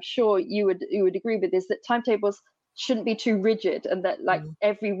thing I'm sure you would agree with is that timetables shouldn't be too rigid, and that like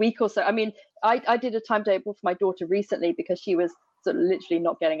every week or so. I mean, I did a timetable for my daughter recently because she was sort of literally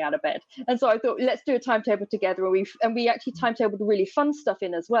not getting out of bed, and so I thought, let's do a timetable together, and we actually timetabled really fun stuff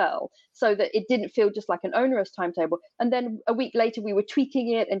in as well, so that it didn't feel just like an onerous timetable. And then a week later we were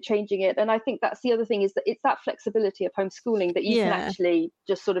tweaking it and changing it. And I think that's the other thing, is that it's that flexibility of homeschooling that you can actually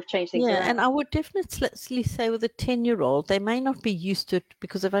just sort of change things around. And I would definitely say with a 10-year-old, they may not be used to it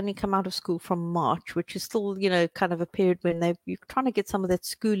because they've only come out of school from March, which is still, kind of a period when you're trying to get some of that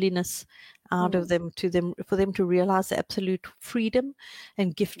schooliness out of them, for them to realize the absolute freedom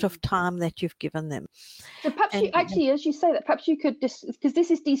and gift of time that you've given them. So perhaps as you say that, perhaps you could, because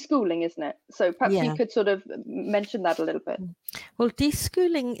this is deschooling, isn't it? So perhaps you could sort of mention that a little bit. Well,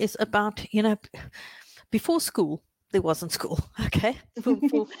 deschooling is about, before school, there wasn't school. Okay, for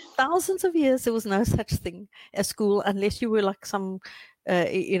thousands of years there was no such thing as school, unless you were like some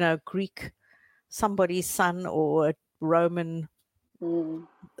Greek somebody's son or a Roman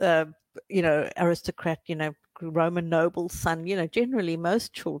aristocrat, Roman noble's son. Generally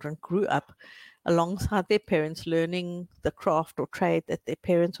most children grew up alongside their parents, learning the craft or trade that their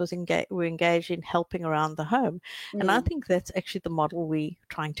parents were engaged in, helping around the home. And I think that's actually the model we're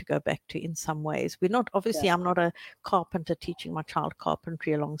trying to go back to in some ways. We're not, obviously, I'm not a carpenter teaching my child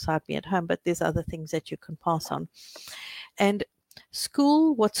carpentry alongside me at home, but there's other things that you can pass on. And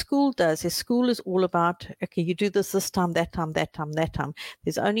what school does is school is all about, okay, you do this time, that time, that time, that time.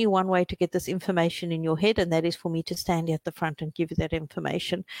 There's only one way to get this information in your head, and that is for me to stand here at the front and give you that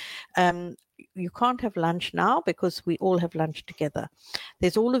information. You can't have lunch now because we all have lunch together.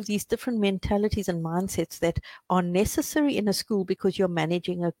 There's all of these different mentalities and mindsets that are necessary in a school because you're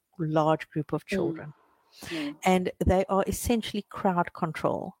managing a large group of children. And they are essentially crowd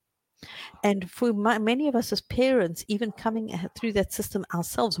control. And for many of us as parents, even coming through that system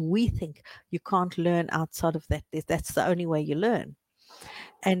ourselves, we think you can't learn outside of that. That's the only way you learn.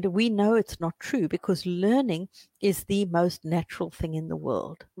 And we know it's not true, because learning is the most natural thing in the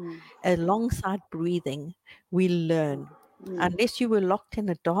world. Alongside breathing, we learn. Unless you were locked in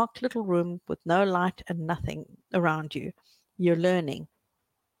a dark little room with no light and nothing around you, you're learning.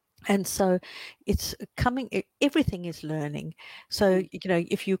 And so it's everything is learning. So,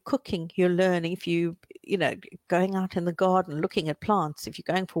 if you're cooking, you're learning. If going out in the garden, looking at plants, if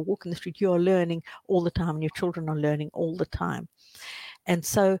you're going for a walk in the street, you're learning all the time, and your children are learning all the time. And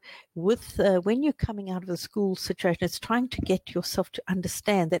so when you're coming out of the school situation, it's trying to get yourself to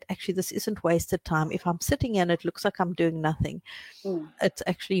understand that actually this isn't wasted time. If I'm sitting and it looks like I'm doing nothing, it's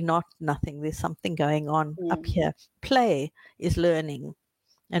actually not nothing. There's something going on up here. Play is learning.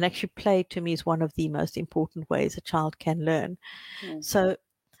 And actually play to me is one of the most important ways a child can learn. So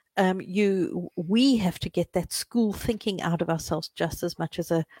we have to get that school thinking out of ourselves just as much as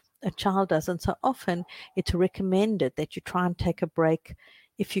a child does. And so often it's recommended that you try and take a break,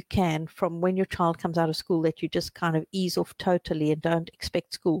 if you can, from when your child comes out of school, that you just kind of ease off totally and don't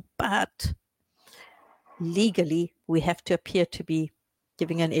expect school. But legally, we have to appear to be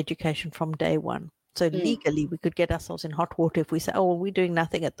giving an education from day one. So legally, we could get ourselves in hot water if we say, oh, well, we're doing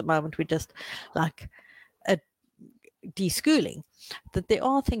nothing at the moment. We're just like deschooling. That there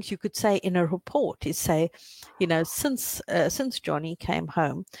are things you could say in a report, is say, since Johnny came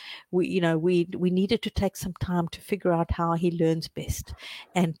home, we needed to take some time to figure out how he learns best,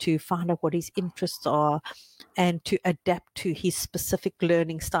 and to find out what his interests are, and to adapt to his specific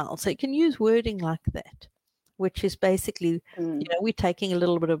learning style. So you can use wording like that, which is basically, we're taking a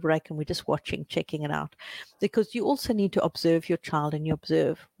little bit of break and we're just watching, checking it out. Because you also need to observe your child, and you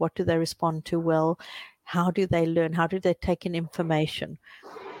observe, what do they respond to well? How do they learn? How do they take in information?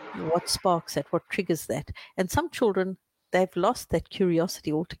 What sparks that? What triggers that? And some children, they've lost that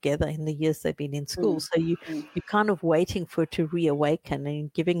curiosity altogether in the years they've been in school. So you're kind of waiting for it to reawaken,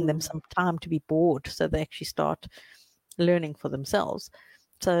 and giving them some time to be bored so they actually start learning for themselves.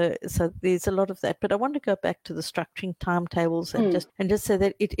 So there's a lot of that. But I want to go back to the structuring timetables and just say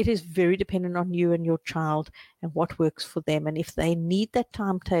that it is very dependent on you and your child and what works for them. And if they need that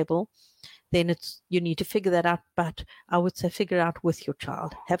timetable, then you need to figure that out. But I would say figure out with your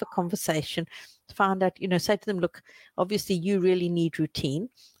child. Have a conversation. Find out, say to them, look, obviously you really need routine.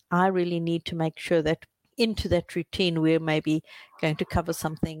 I really need to make sure that into that routine we're maybe going to cover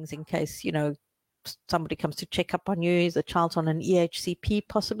some things in case, somebody comes to check up on you, the child's on an EHCP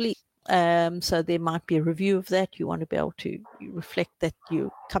possibly. So there might be a review of that. You want to be able to reflect that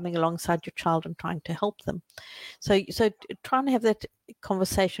you're coming alongside your child and trying to help them. So trying to have that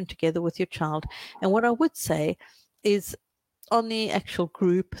conversation together with your child. And what I would say is, on the actual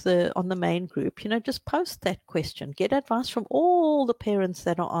group, on the main group, just post that question. Get advice from all the parents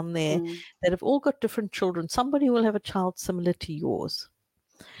that are on there that have all got different children. Somebody will have a child similar to yours.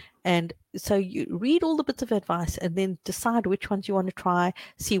 And so you read all the bits of advice and then decide which ones you want to try,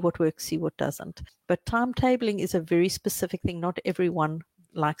 see what works, see what doesn't. But timetabling is a very specific thing. Not everyone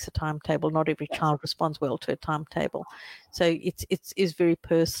likes a timetable. Not every child responds well to a timetable. So it is very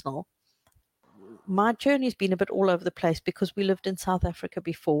personal. My journey has been a bit all over the place because we lived in South Africa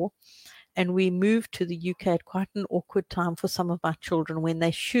before, and we moved to the UK at quite an awkward time for some of my children when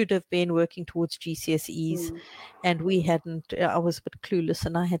they should have been working towards GCSEs, and we hadn't. I was a bit clueless,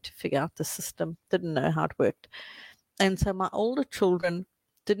 and I had to figure out the system, didn't know how it worked. And so my older children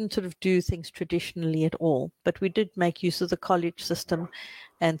didn't sort of do things traditionally at all, but we did make use of the college system,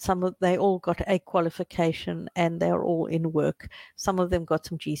 and they all got a qualification, and they're all in work. Some of them got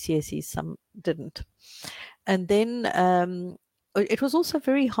some GCSEs, some didn't. And then it was also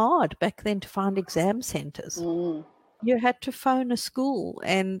very hard back then to find exam centers. You had to phone a school,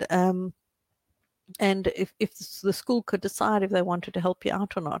 and if the school could decide if they wanted to help you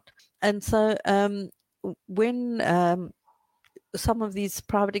out or not. And so when some of these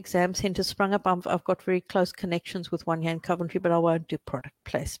private exam centers sprung up, I've got very close connections with one here in Coventry, but I won't do product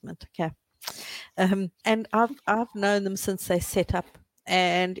placement. Okay. And I've known them since they set up,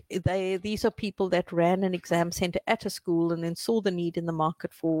 and these are people that ran an exam center at a school and then saw the need in the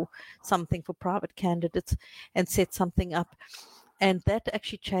market for something for private candidates and set something up. And that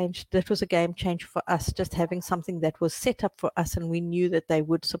actually changed. That was a game changer for us, just having something that was set up for us, and we knew that they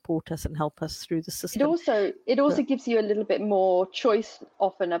would support us and help us through the system. It also gives you a little bit more choice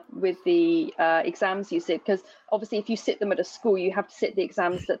often with the exams you sit, because obviously if you sit them at a school, you have to sit the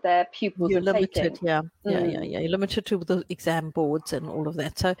exams that their pupils are taking. Yeah. You're limited to the exam boards and all of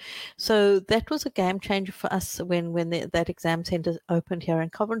that. So that was a game changer for us when that exam centre opened here in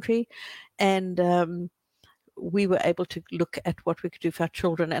Coventry, and we were able to look at what we could do for our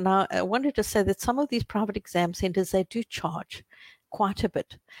children. And I wanted to say that some of these private exam centres, they do charge quite a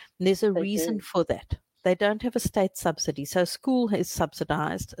bit. And there's a reason for that. They don't have a state subsidy. So a school is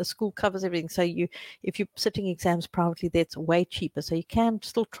subsidized. A school covers everything. So if you're sitting exams privately, that's way cheaper. So you can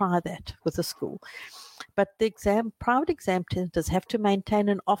still try that with a school. But the private exam centers have to maintain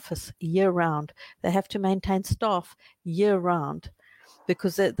an office year round. They have to maintain staff year round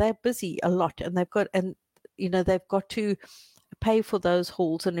because they're busy a lot, and they've got to pay for those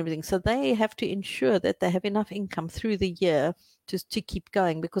halls and everything. So they have to ensure that they have enough income through the year to keep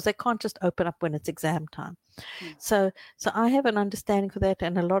going, because they can't just open up when it's exam time. So I have an understanding for that,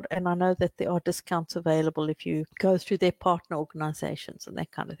 and I know that there are discounts available if you go through their partner organizations and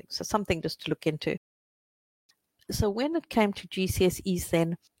that kind of thing. So something just to look into. So when it came to GCSEs,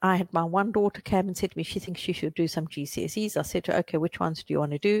 then I had my one daughter came and said to me she thinks she should do some GCSEs. I said to her, okay, which ones do you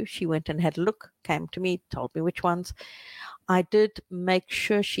want to do? She went and had a look, came to me, told me which ones. I did make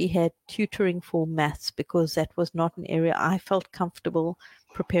sure she had tutoring for maths, because that was not an area I felt comfortable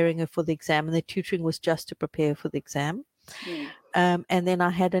preparing her for the exam, and the tutoring was just to prepare for the exam. And then I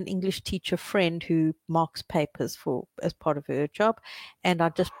had an English teacher friend who marks papers as part of her job, and I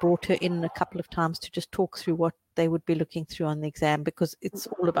just brought her in a couple of times to just talk through what they would be looking through on the exam, because it's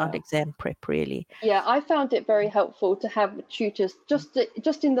all about exam prep, really. Yeah, I found it very helpful to have tutors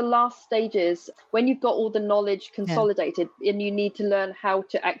just in the last stages, when you've got all the knowledge consolidated and you need to learn how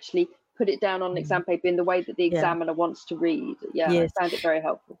to actually put it down on an exam paper in the way that the examiner wants to read. Yeah, yes. I found it very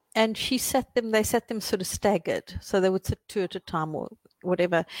helpful. And they sat them sort of staggered, so they would sit two at a time or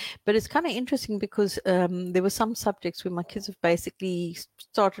whatever. But it's kind of interesting because there were some subjects where my kids have basically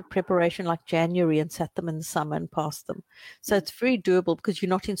started preparation like January and sat them in the summer and passed them. So it's very doable, because you're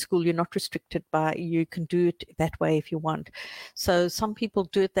not in school, you're not restricted you can do it that way if you want. So some people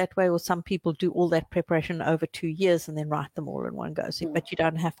do it that way, or some people do all that preparation over 2 years and then write them all in one go. So, but you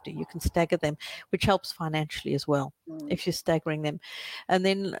don't have to. You can stagger them, which helps financially as well if you're staggering them. And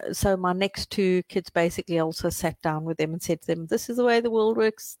then, so my next two kids basically also sat down with them and said to them, this is the way the world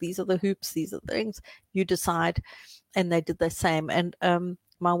works. These are the hoops. These are the things. You decide. And they did the same. And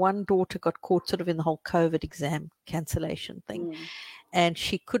my one daughter got caught sort of in the whole COVID exam cancellation thing. And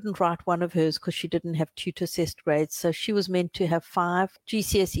she couldn't write one of hers because she didn't have tutor assessed grades. So she was meant to have 5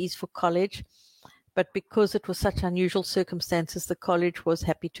 GCSEs for college. But because it was such unusual circumstances, the college was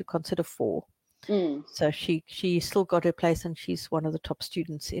happy to consider 4. So she still got her place, and she's one of the top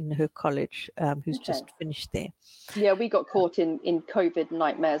students in her college who's just finished there. Yeah, we got caught in COVID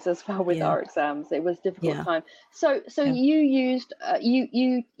nightmares as well with our exams. It was a difficult time. So you used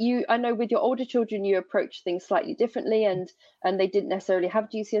you I know with your older children you approach things slightly differently, and they didn't necessarily have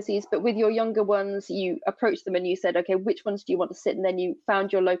GCSEs, but with your younger ones you approached them and you said, okay, which ones do you want to sit? And then you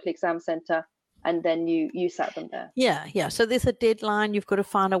found your local exam centre, and then you sat them there. Yeah. So there's a deadline. You've got to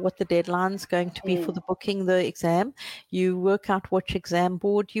find out what the deadline's going to be for the booking the exam. You work out which exam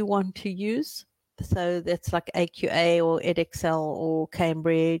board you want to use. So that's like AQA or EdXL or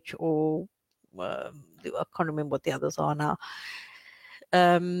Cambridge or I can't remember what the others are now.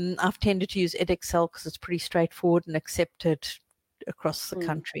 I've tended to use EdXL because it's pretty straightforward and accepted across the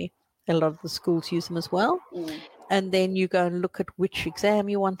country. A lot of the schools use them as well. And then you go and look at which exam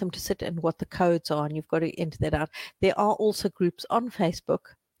you want them to sit and what the codes are, and you've got to enter that out. There are also groups on Facebook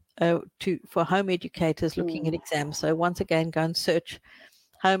for home educators looking at exams. So once again, go and search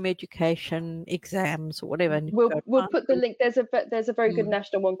home education exams or whatever. And we'll put the link. There's a very good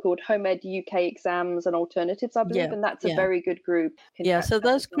national one called Home Ed UK Exams and Alternatives, I believe, and that's a very good group. So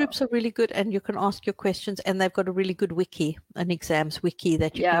those groups are really good, and you can ask your questions, and they've got a really good wiki, an exams wiki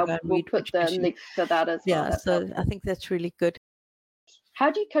that you can go and we'll read. Put the links to that as well. Yeah, so helpful. I think that's really good.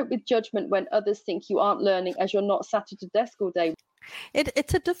 How do you cope with judgment when others think you aren't learning as you're not sat at a desk all day?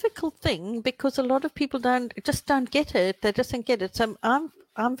 It's a difficult thing because a lot of people don't get it. They just don't get it. So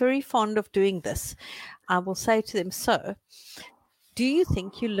I'm very fond of doing this. I will say to them, so do you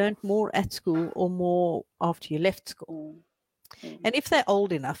think you learned more at school or more after you left school? And if they're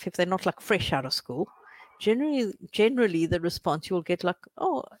old enough, if they're not like fresh out of school, generally the response you'll get like,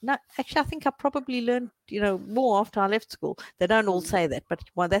 oh, no, actually, I think I probably learned, more after I left school. They don't all say that, but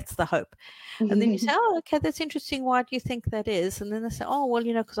that's the hope. And then you say, oh, okay, that's interesting. Why do you think that is? And then they say, oh, well,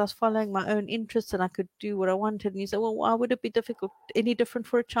 because I was following my own interests and I could do what I wanted. And you say, well, why would it be any different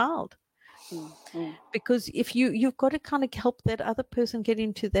for a child? Because if you've got to kind of help that other person get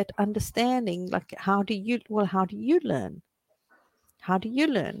into that understanding, like how do you learn? How do you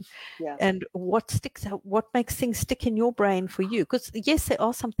learn? Yeah. And what makes things stick in your brain for you? Because yes, there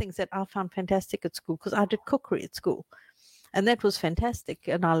are some things that I found fantastic at school because I did cookery at school. And that was fantastic.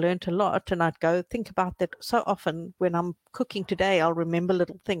 And I learned a lot. And I'd go think about that so often. When I'm cooking today, I'll remember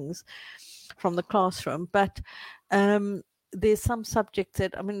little things from the classroom. But there's some subjects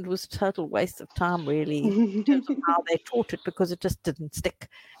that, it was a total waste of time, really, in terms of how they taught it, because it just didn't stick.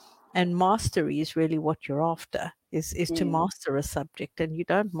 And mastery is really what you're after, is to master a subject, and you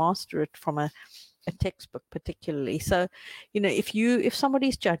don't master it from a textbook particularly. So, if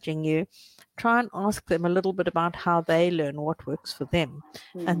somebody's judging you, try and ask them a little bit about how they learn, what works for them,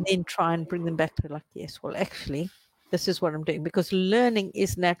 and then try and bring them back to like, yes, well, actually, this is what I'm doing, because learning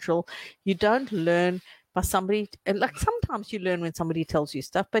is natural. You don't learn by somebody, like sometimes you learn when somebody tells you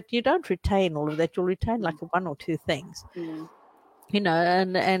stuff, but you don't retain all of that. You'll retain like one or two things.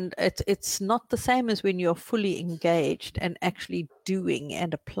 And it's not the same as when you're fully engaged and actually doing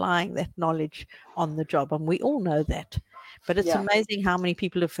and applying that knowledge on the job. And we all know that. But it's amazing how many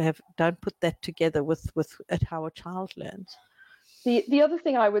people don't put that together with how a child learns. The other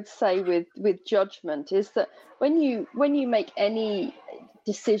thing I would say with judgment is that when you make any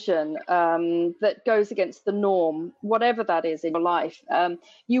decision that goes against the norm, whatever that is in your life,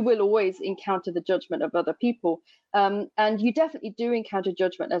 you will always encounter the judgment of other people. And you definitely do encounter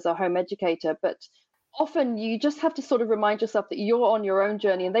judgment as a home educator, but often you just have to sort of remind yourself that you're on your own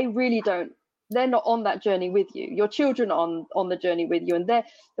journey, and they're not on that journey with you. Your children are on the journey with you, and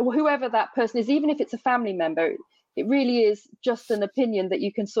whoever that person is, even if it's a family member, it really is just an opinion that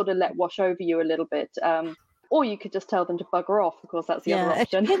you can sort of let wash over you a little bit. Or you could just tell them to bugger off. Of course, that's the other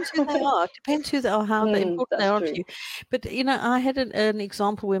option. It depends who they are. It depends who they are, how important they are to you. But, I had an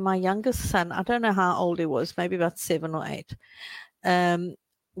example where my youngest son, I don't know how old he was, maybe about 7 or 8.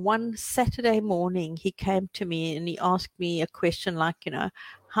 One Saturday morning, he came to me and he asked me a question like,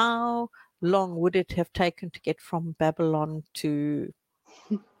 how long would it have taken to get from Babylon to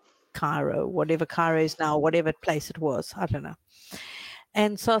Cairo, whatever Cairo is now, whatever place it was, I don't know.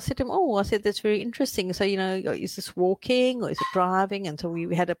 And so I said to him, that's very interesting. So, is this walking or is it driving? And so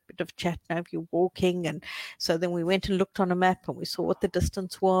we had a bit of chat, if you're walking. And so then we went and looked on a map and we saw what the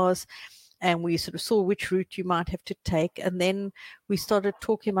distance was. And we sort of saw which route you might have to take. And then we started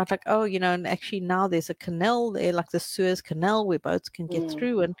talking about like, and actually now there's a canal there, like the Suez Canal, where boats can get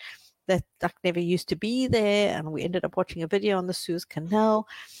through. And that like never used to be there. And we ended up watching a video on the Suez Canal.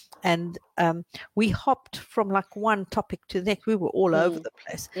 And we hopped from like one topic to the next. We were all over the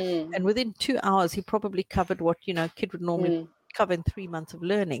place. And within 2 hours, he probably covered what, a kid would normally cover in 3 months of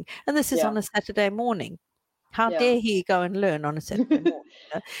learning. And this is on a Saturday morning. How dare he go and learn on a Saturday morning?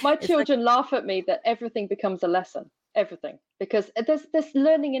 My children laugh at me that everything becomes a lesson. Everything, because there's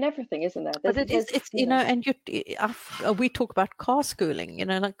learning in everything, isn't there? But it's and we talk about car schooling,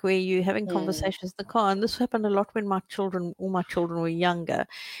 like where you're having conversations in the car, and this happened a lot when all my children were younger,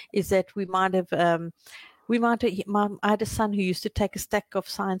 is that I had a son who used to take a stack of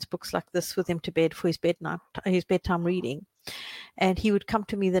science books like this with him to bed for his bedtime reading. And he would come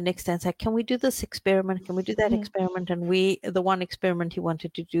to me the next day and say, can we do this experiment? Can we do that experiment? And the one experiment he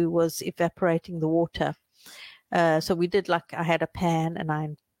wanted to do was evaporating the water. So we did I had a pan and I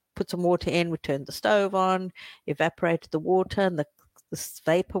put some water in, we turned the stove on, evaporated the water, and the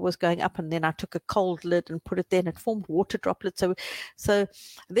vapor was going up, and then I took a cold lid and put it there and it formed water droplets. So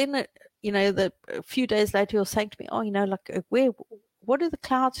then, a few days later he was saying to me, what do the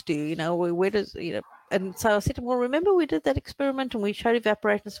clouds do? Where does, And so I said to him, well, remember we did that experiment and we showed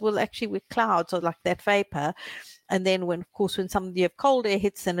evaporation. Well, actually with clouds or like that vapor. And then when you have cold air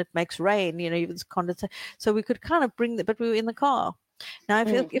hits, then it makes rain, even this condensation. So we could kind of bring that, but we were in the car. Now, if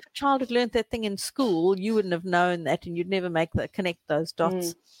a child had learned that thing in school, you wouldn't have known that, and you'd never connect those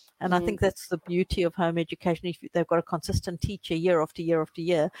dots. And I think that's the beauty of home education. If they've got a consistent teacher year after year after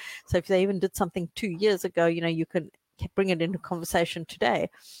year. So if they even did something 2 years ago, you can bring it into conversation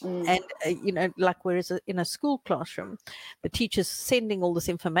today. And, whereas in a school classroom, the teacher's sending all this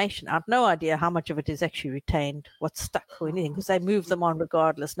information. I have no idea how much of it is actually retained, what's stuck or anything, because they move them on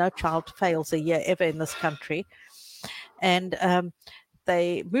regardless. No child fails a year ever in this country. And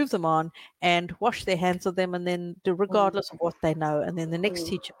they move them on and wash their hands of them, and then do regardless of what they know. And then the next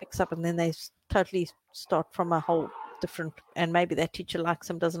teacher picks up, and then they totally start from a whole different, and maybe that teacher likes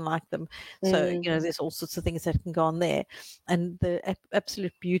them, doesn't like them. So, there's all sorts of things that can go on there. And the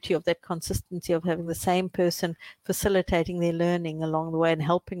absolute beauty of that consistency of having the same person facilitating their learning along the way and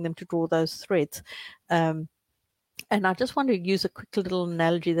helping them to draw those threads. And I just want to use a quick little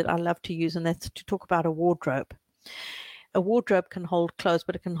analogy that I love to use, and that's to talk about a wardrobe. A wardrobe can hold clothes,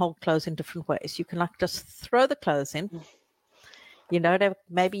 but it can hold clothes in different ways. You can just throw the clothes in.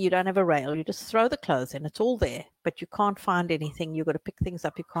 Maybe you don't have a rail. You just throw the clothes in. It's all there, but you can't find anything. You've got to pick things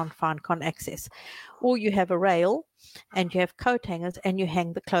up you can't access. Or you have a rail and you have coat hangers and you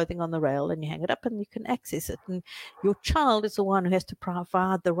hang the clothing on the rail and you hang it up and you can access it. And your child is the one who has to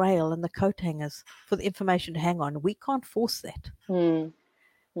provide the rail and the coat hangers for the information to hang on. We can't force that.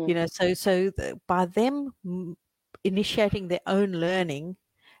 By them initiating their own learning,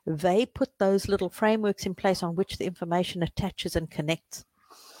 they put those little frameworks in place on which the information attaches and connects.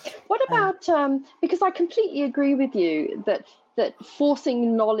 What about, because I completely agree with you that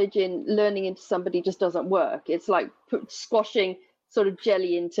forcing knowledge in learning into somebody just doesn't work. It's like squashing sort of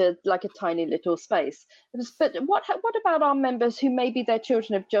jelly into like a tiny little space. But what about our members who maybe their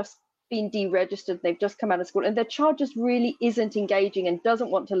children have just been deregistered, they've just come out of school, and their child just really isn't engaging and doesn't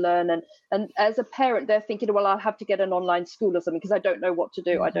want to learn, and as a parent they're thinking, well, I'll have to get an online school or something because I don't know what to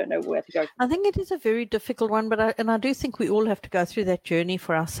do. I don't know where to go. I think it is a very difficult one, but I do think we all have to go through that journey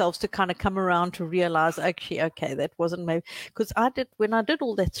for ourselves to kind of come around to realize, actually, okay, that wasn't maybe, because when I did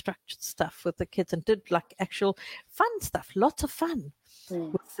all that structured stuff with the kids and did like actual fun stuff, lots of fun,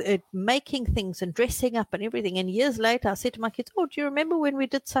 with making things and dressing up and everything. And years later, I said to my kids, "Oh, do you remember when we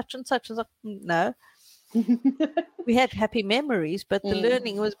did such and such?" I was like, "No." We had happy memories, but the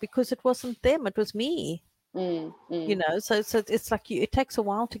learning was because it wasn't them; it was me. So it's like it takes a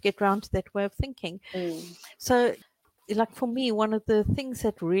while to get around to that way of thinking. So, like for me, one of the things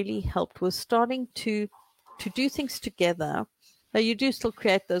that really helped was starting to do things together. Now, you do still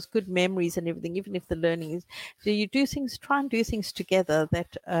create those good memories and everything, even if the learning is. So you try and do things together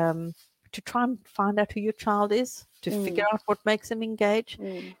that to try and find out who your child is, to figure out what makes them engage,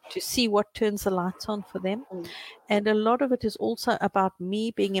 to see what turns the lights on for them. And a lot of it is also about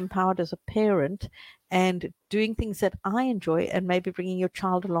me being empowered as a parent and doing things that I enjoy and maybe bringing your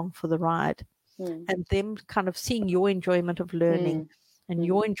child along for the ride and them kind of seeing your enjoyment of learning and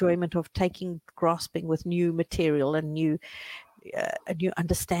your enjoyment of grasping with new material and a new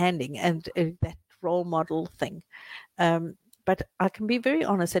understanding and that role model thing. But I can be very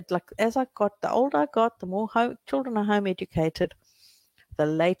honest that the older I got, the more children are home educated, the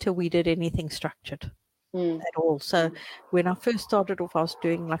later we did anything structured at all. So when I first started off, I was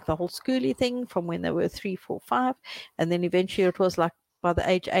doing like the whole schooly thing from when they were 3, 4, 5. And then eventually it was like by the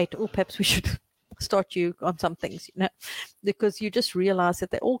age 8, perhaps we should start you on some things, because you just realize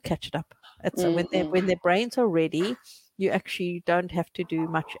that they all catch it up. It's when their brains are ready, you actually don't have to do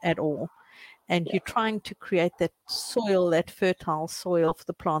much at all. And you're trying to create that soil, that fertile soil for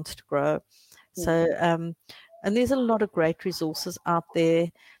the plants to grow. So, and there's a lot of great resources out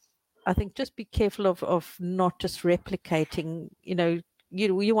there. I think just be careful of not just replicating,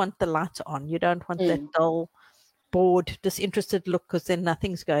 you want the lights on. You don't want that dull, bored, disinterested look, because then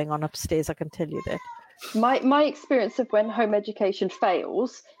nothing's going on upstairs, I can tell you that. My experience of when home education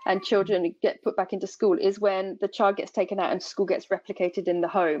fails and children get put back into school is when the child gets taken out and school gets replicated in the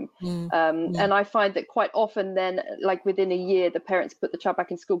home. And I find that quite often then, like within a year, the parents put the child back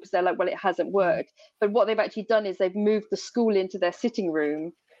in school because they're like, well, it hasn't worked. But what they've actually done is they've moved the school into their sitting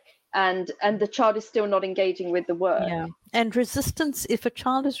room, and the child is still not engaging with the work. Yeah. And resistance, if a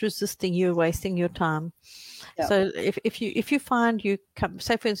child is resisting, you're wasting your time. Yeah. So if you find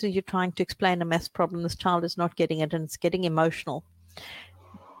say for instance you're trying to explain a maths problem, this child is not getting it and it's getting emotional,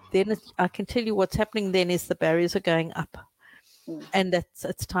 then I can tell you what's happening then is the barriers are going up, and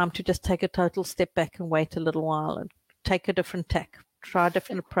it's time to just take a total step back and wait a little while and take a different tack, try a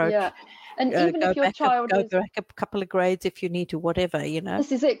different approach. And even if your child go back a couple of grades if you need to, whatever, you know.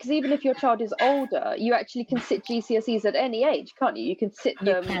 This is it, because even if your child is older, you actually can sit GCSEs at any age, can't you? You can sit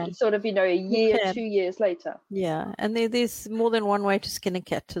them sort of, a year, 2 years later. Yeah, and there's more than one way to skin a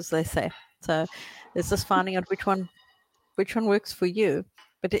cat, as they say. So it's just finding out which one works for you.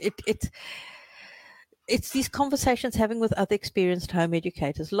 But it's these conversations having with other experienced home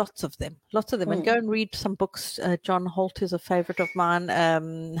educators, lots of them. And go and read some books. John Holt is a favorite of mine.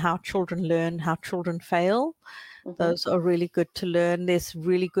 How Children Learn, How Children Fail. Those are really good to learn. There's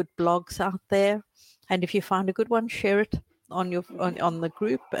really good blogs out there. And if you find a good one, share it on your on the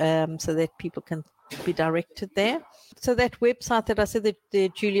group so that people can be directed there. So that website that I said, the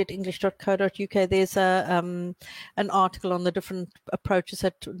julietenglish.co.uk, there's an article on the different approaches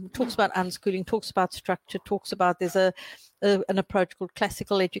that talks about unschooling, talks about structure, talks about there's an approach called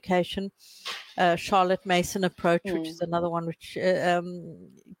classical education, Charlotte Mason approach, which is another one which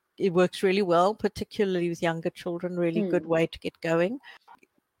it works really well, particularly with younger children, really good way to get going.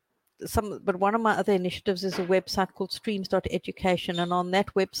 But one of my other initiatives is a website called streams.education, and on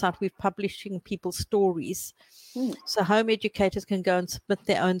that website we're publishing people's stories. So home educators can go and submit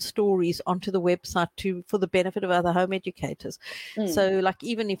their own stories onto the website for the benefit of other home educators. So like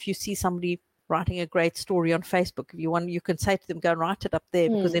even if you see somebody writing a great story on Facebook, if you want, you can say to them, go and write it up there,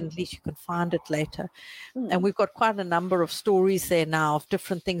 because then at least you can find it later. And we've got quite a number of stories there now of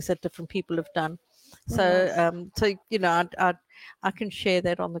different things that different people have done. So, I can share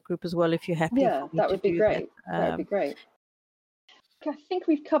that on the group as well if you're happy. Yeah, that would be great. That would be great. I think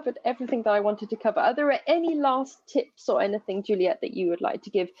we've covered everything that I wanted to cover. Are there any last tips or anything, Juliet, that you would like to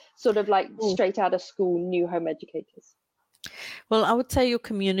give, sort of like straight out of school new home educators? Well, I would say your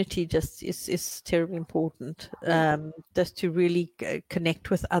community just is terribly important, just to really connect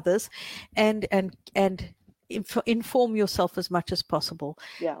with others, and inform yourself as much as possible.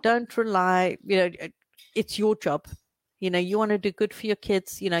 Don't rely, it's your job. You want to do good for your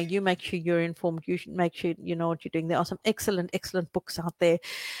kids, you make sure you're informed, you should make sure you know what you're doing. There are some excellent books out there.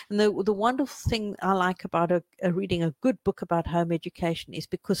 And the wonderful thing I like about reading a good book about home education is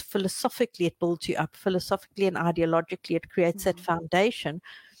because philosophically it builds you up, philosophically and ideologically it creates that foundation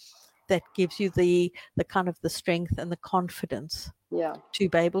that gives you the kind of the strength and the confidence to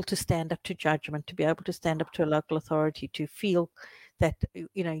be able to stand up to judgment, to be able to stand up to a local authority, to feel that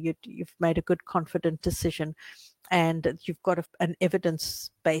you've made a good, confident decision, and you've got an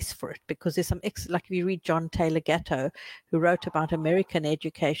evidence base for it. Because there's some like if you read John Taylor Gatto, who wrote about American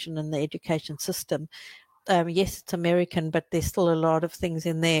education and the education system. Yes, it's American, but there's still a lot of things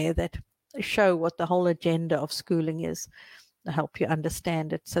in there that show what the whole agenda of schooling is, to help you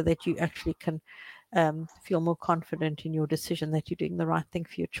understand it, so that you actually can feel more confident in your decision that you're doing the right thing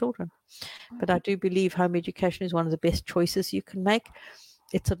for your children. But I do believe home education is one of the best choices you can make.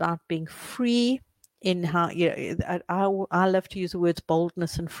 It's about being free in how, I love to use the words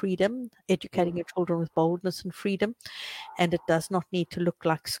boldness and freedom, educating your children with boldness and freedom. And it does not need to look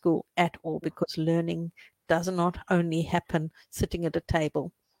like school at all, because learning does not only happen sitting at a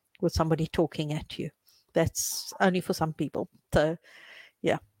table with somebody talking at you. That's only for some people. So,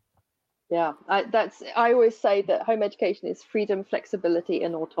 yeah. Yeah, I always say that home education is freedom, flexibility,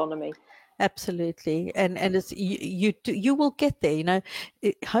 and autonomy. Absolutely, and it's you will get there.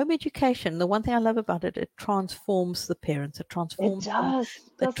 Home education. The one thing I love about it, it transforms the parents. It transforms.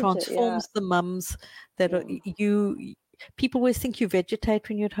 It transforms the mums. People always think you vegetate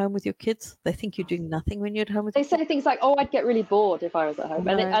when you're at home with your kids. They think you're doing nothing when you're at home with your kids. They say things like, "Oh, I'd get really bored if I was at home,"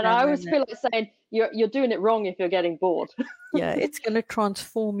 and I always feel like saying, "You're doing it wrong if you're getting bored." Yeah, it's going to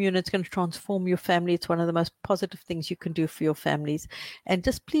transform you, and it's going to transform your family. It's one of the most positive things you can do for your families. And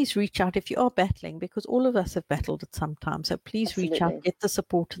just please reach out if you are battling, because all of us have battled at some time. So please reach out, get the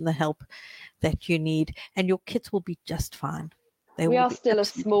support and the help that you need, and your kids will be just fine. We are still a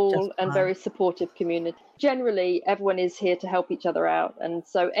small and very supportive community. Generally, everyone is here to help each other out. And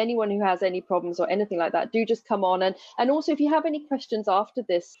so anyone who has any problems or anything like that, do just come on. And also, if you have any questions after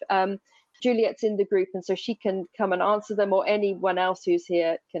this, Juliet's in the group, and so she can come and answer them, or anyone else who's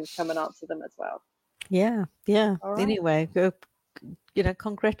here can come and answer them as well. Yeah. Right. Anyway,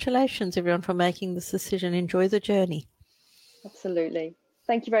 congratulations, everyone, for making this decision. Enjoy the journey. Absolutely.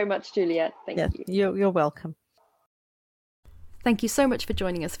 Thank you very much, Juliet. Thank you. You're welcome. Thank you so much for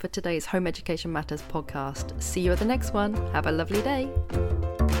joining us for today's Home Education Matters podcast. See you at the next one. Have a lovely day.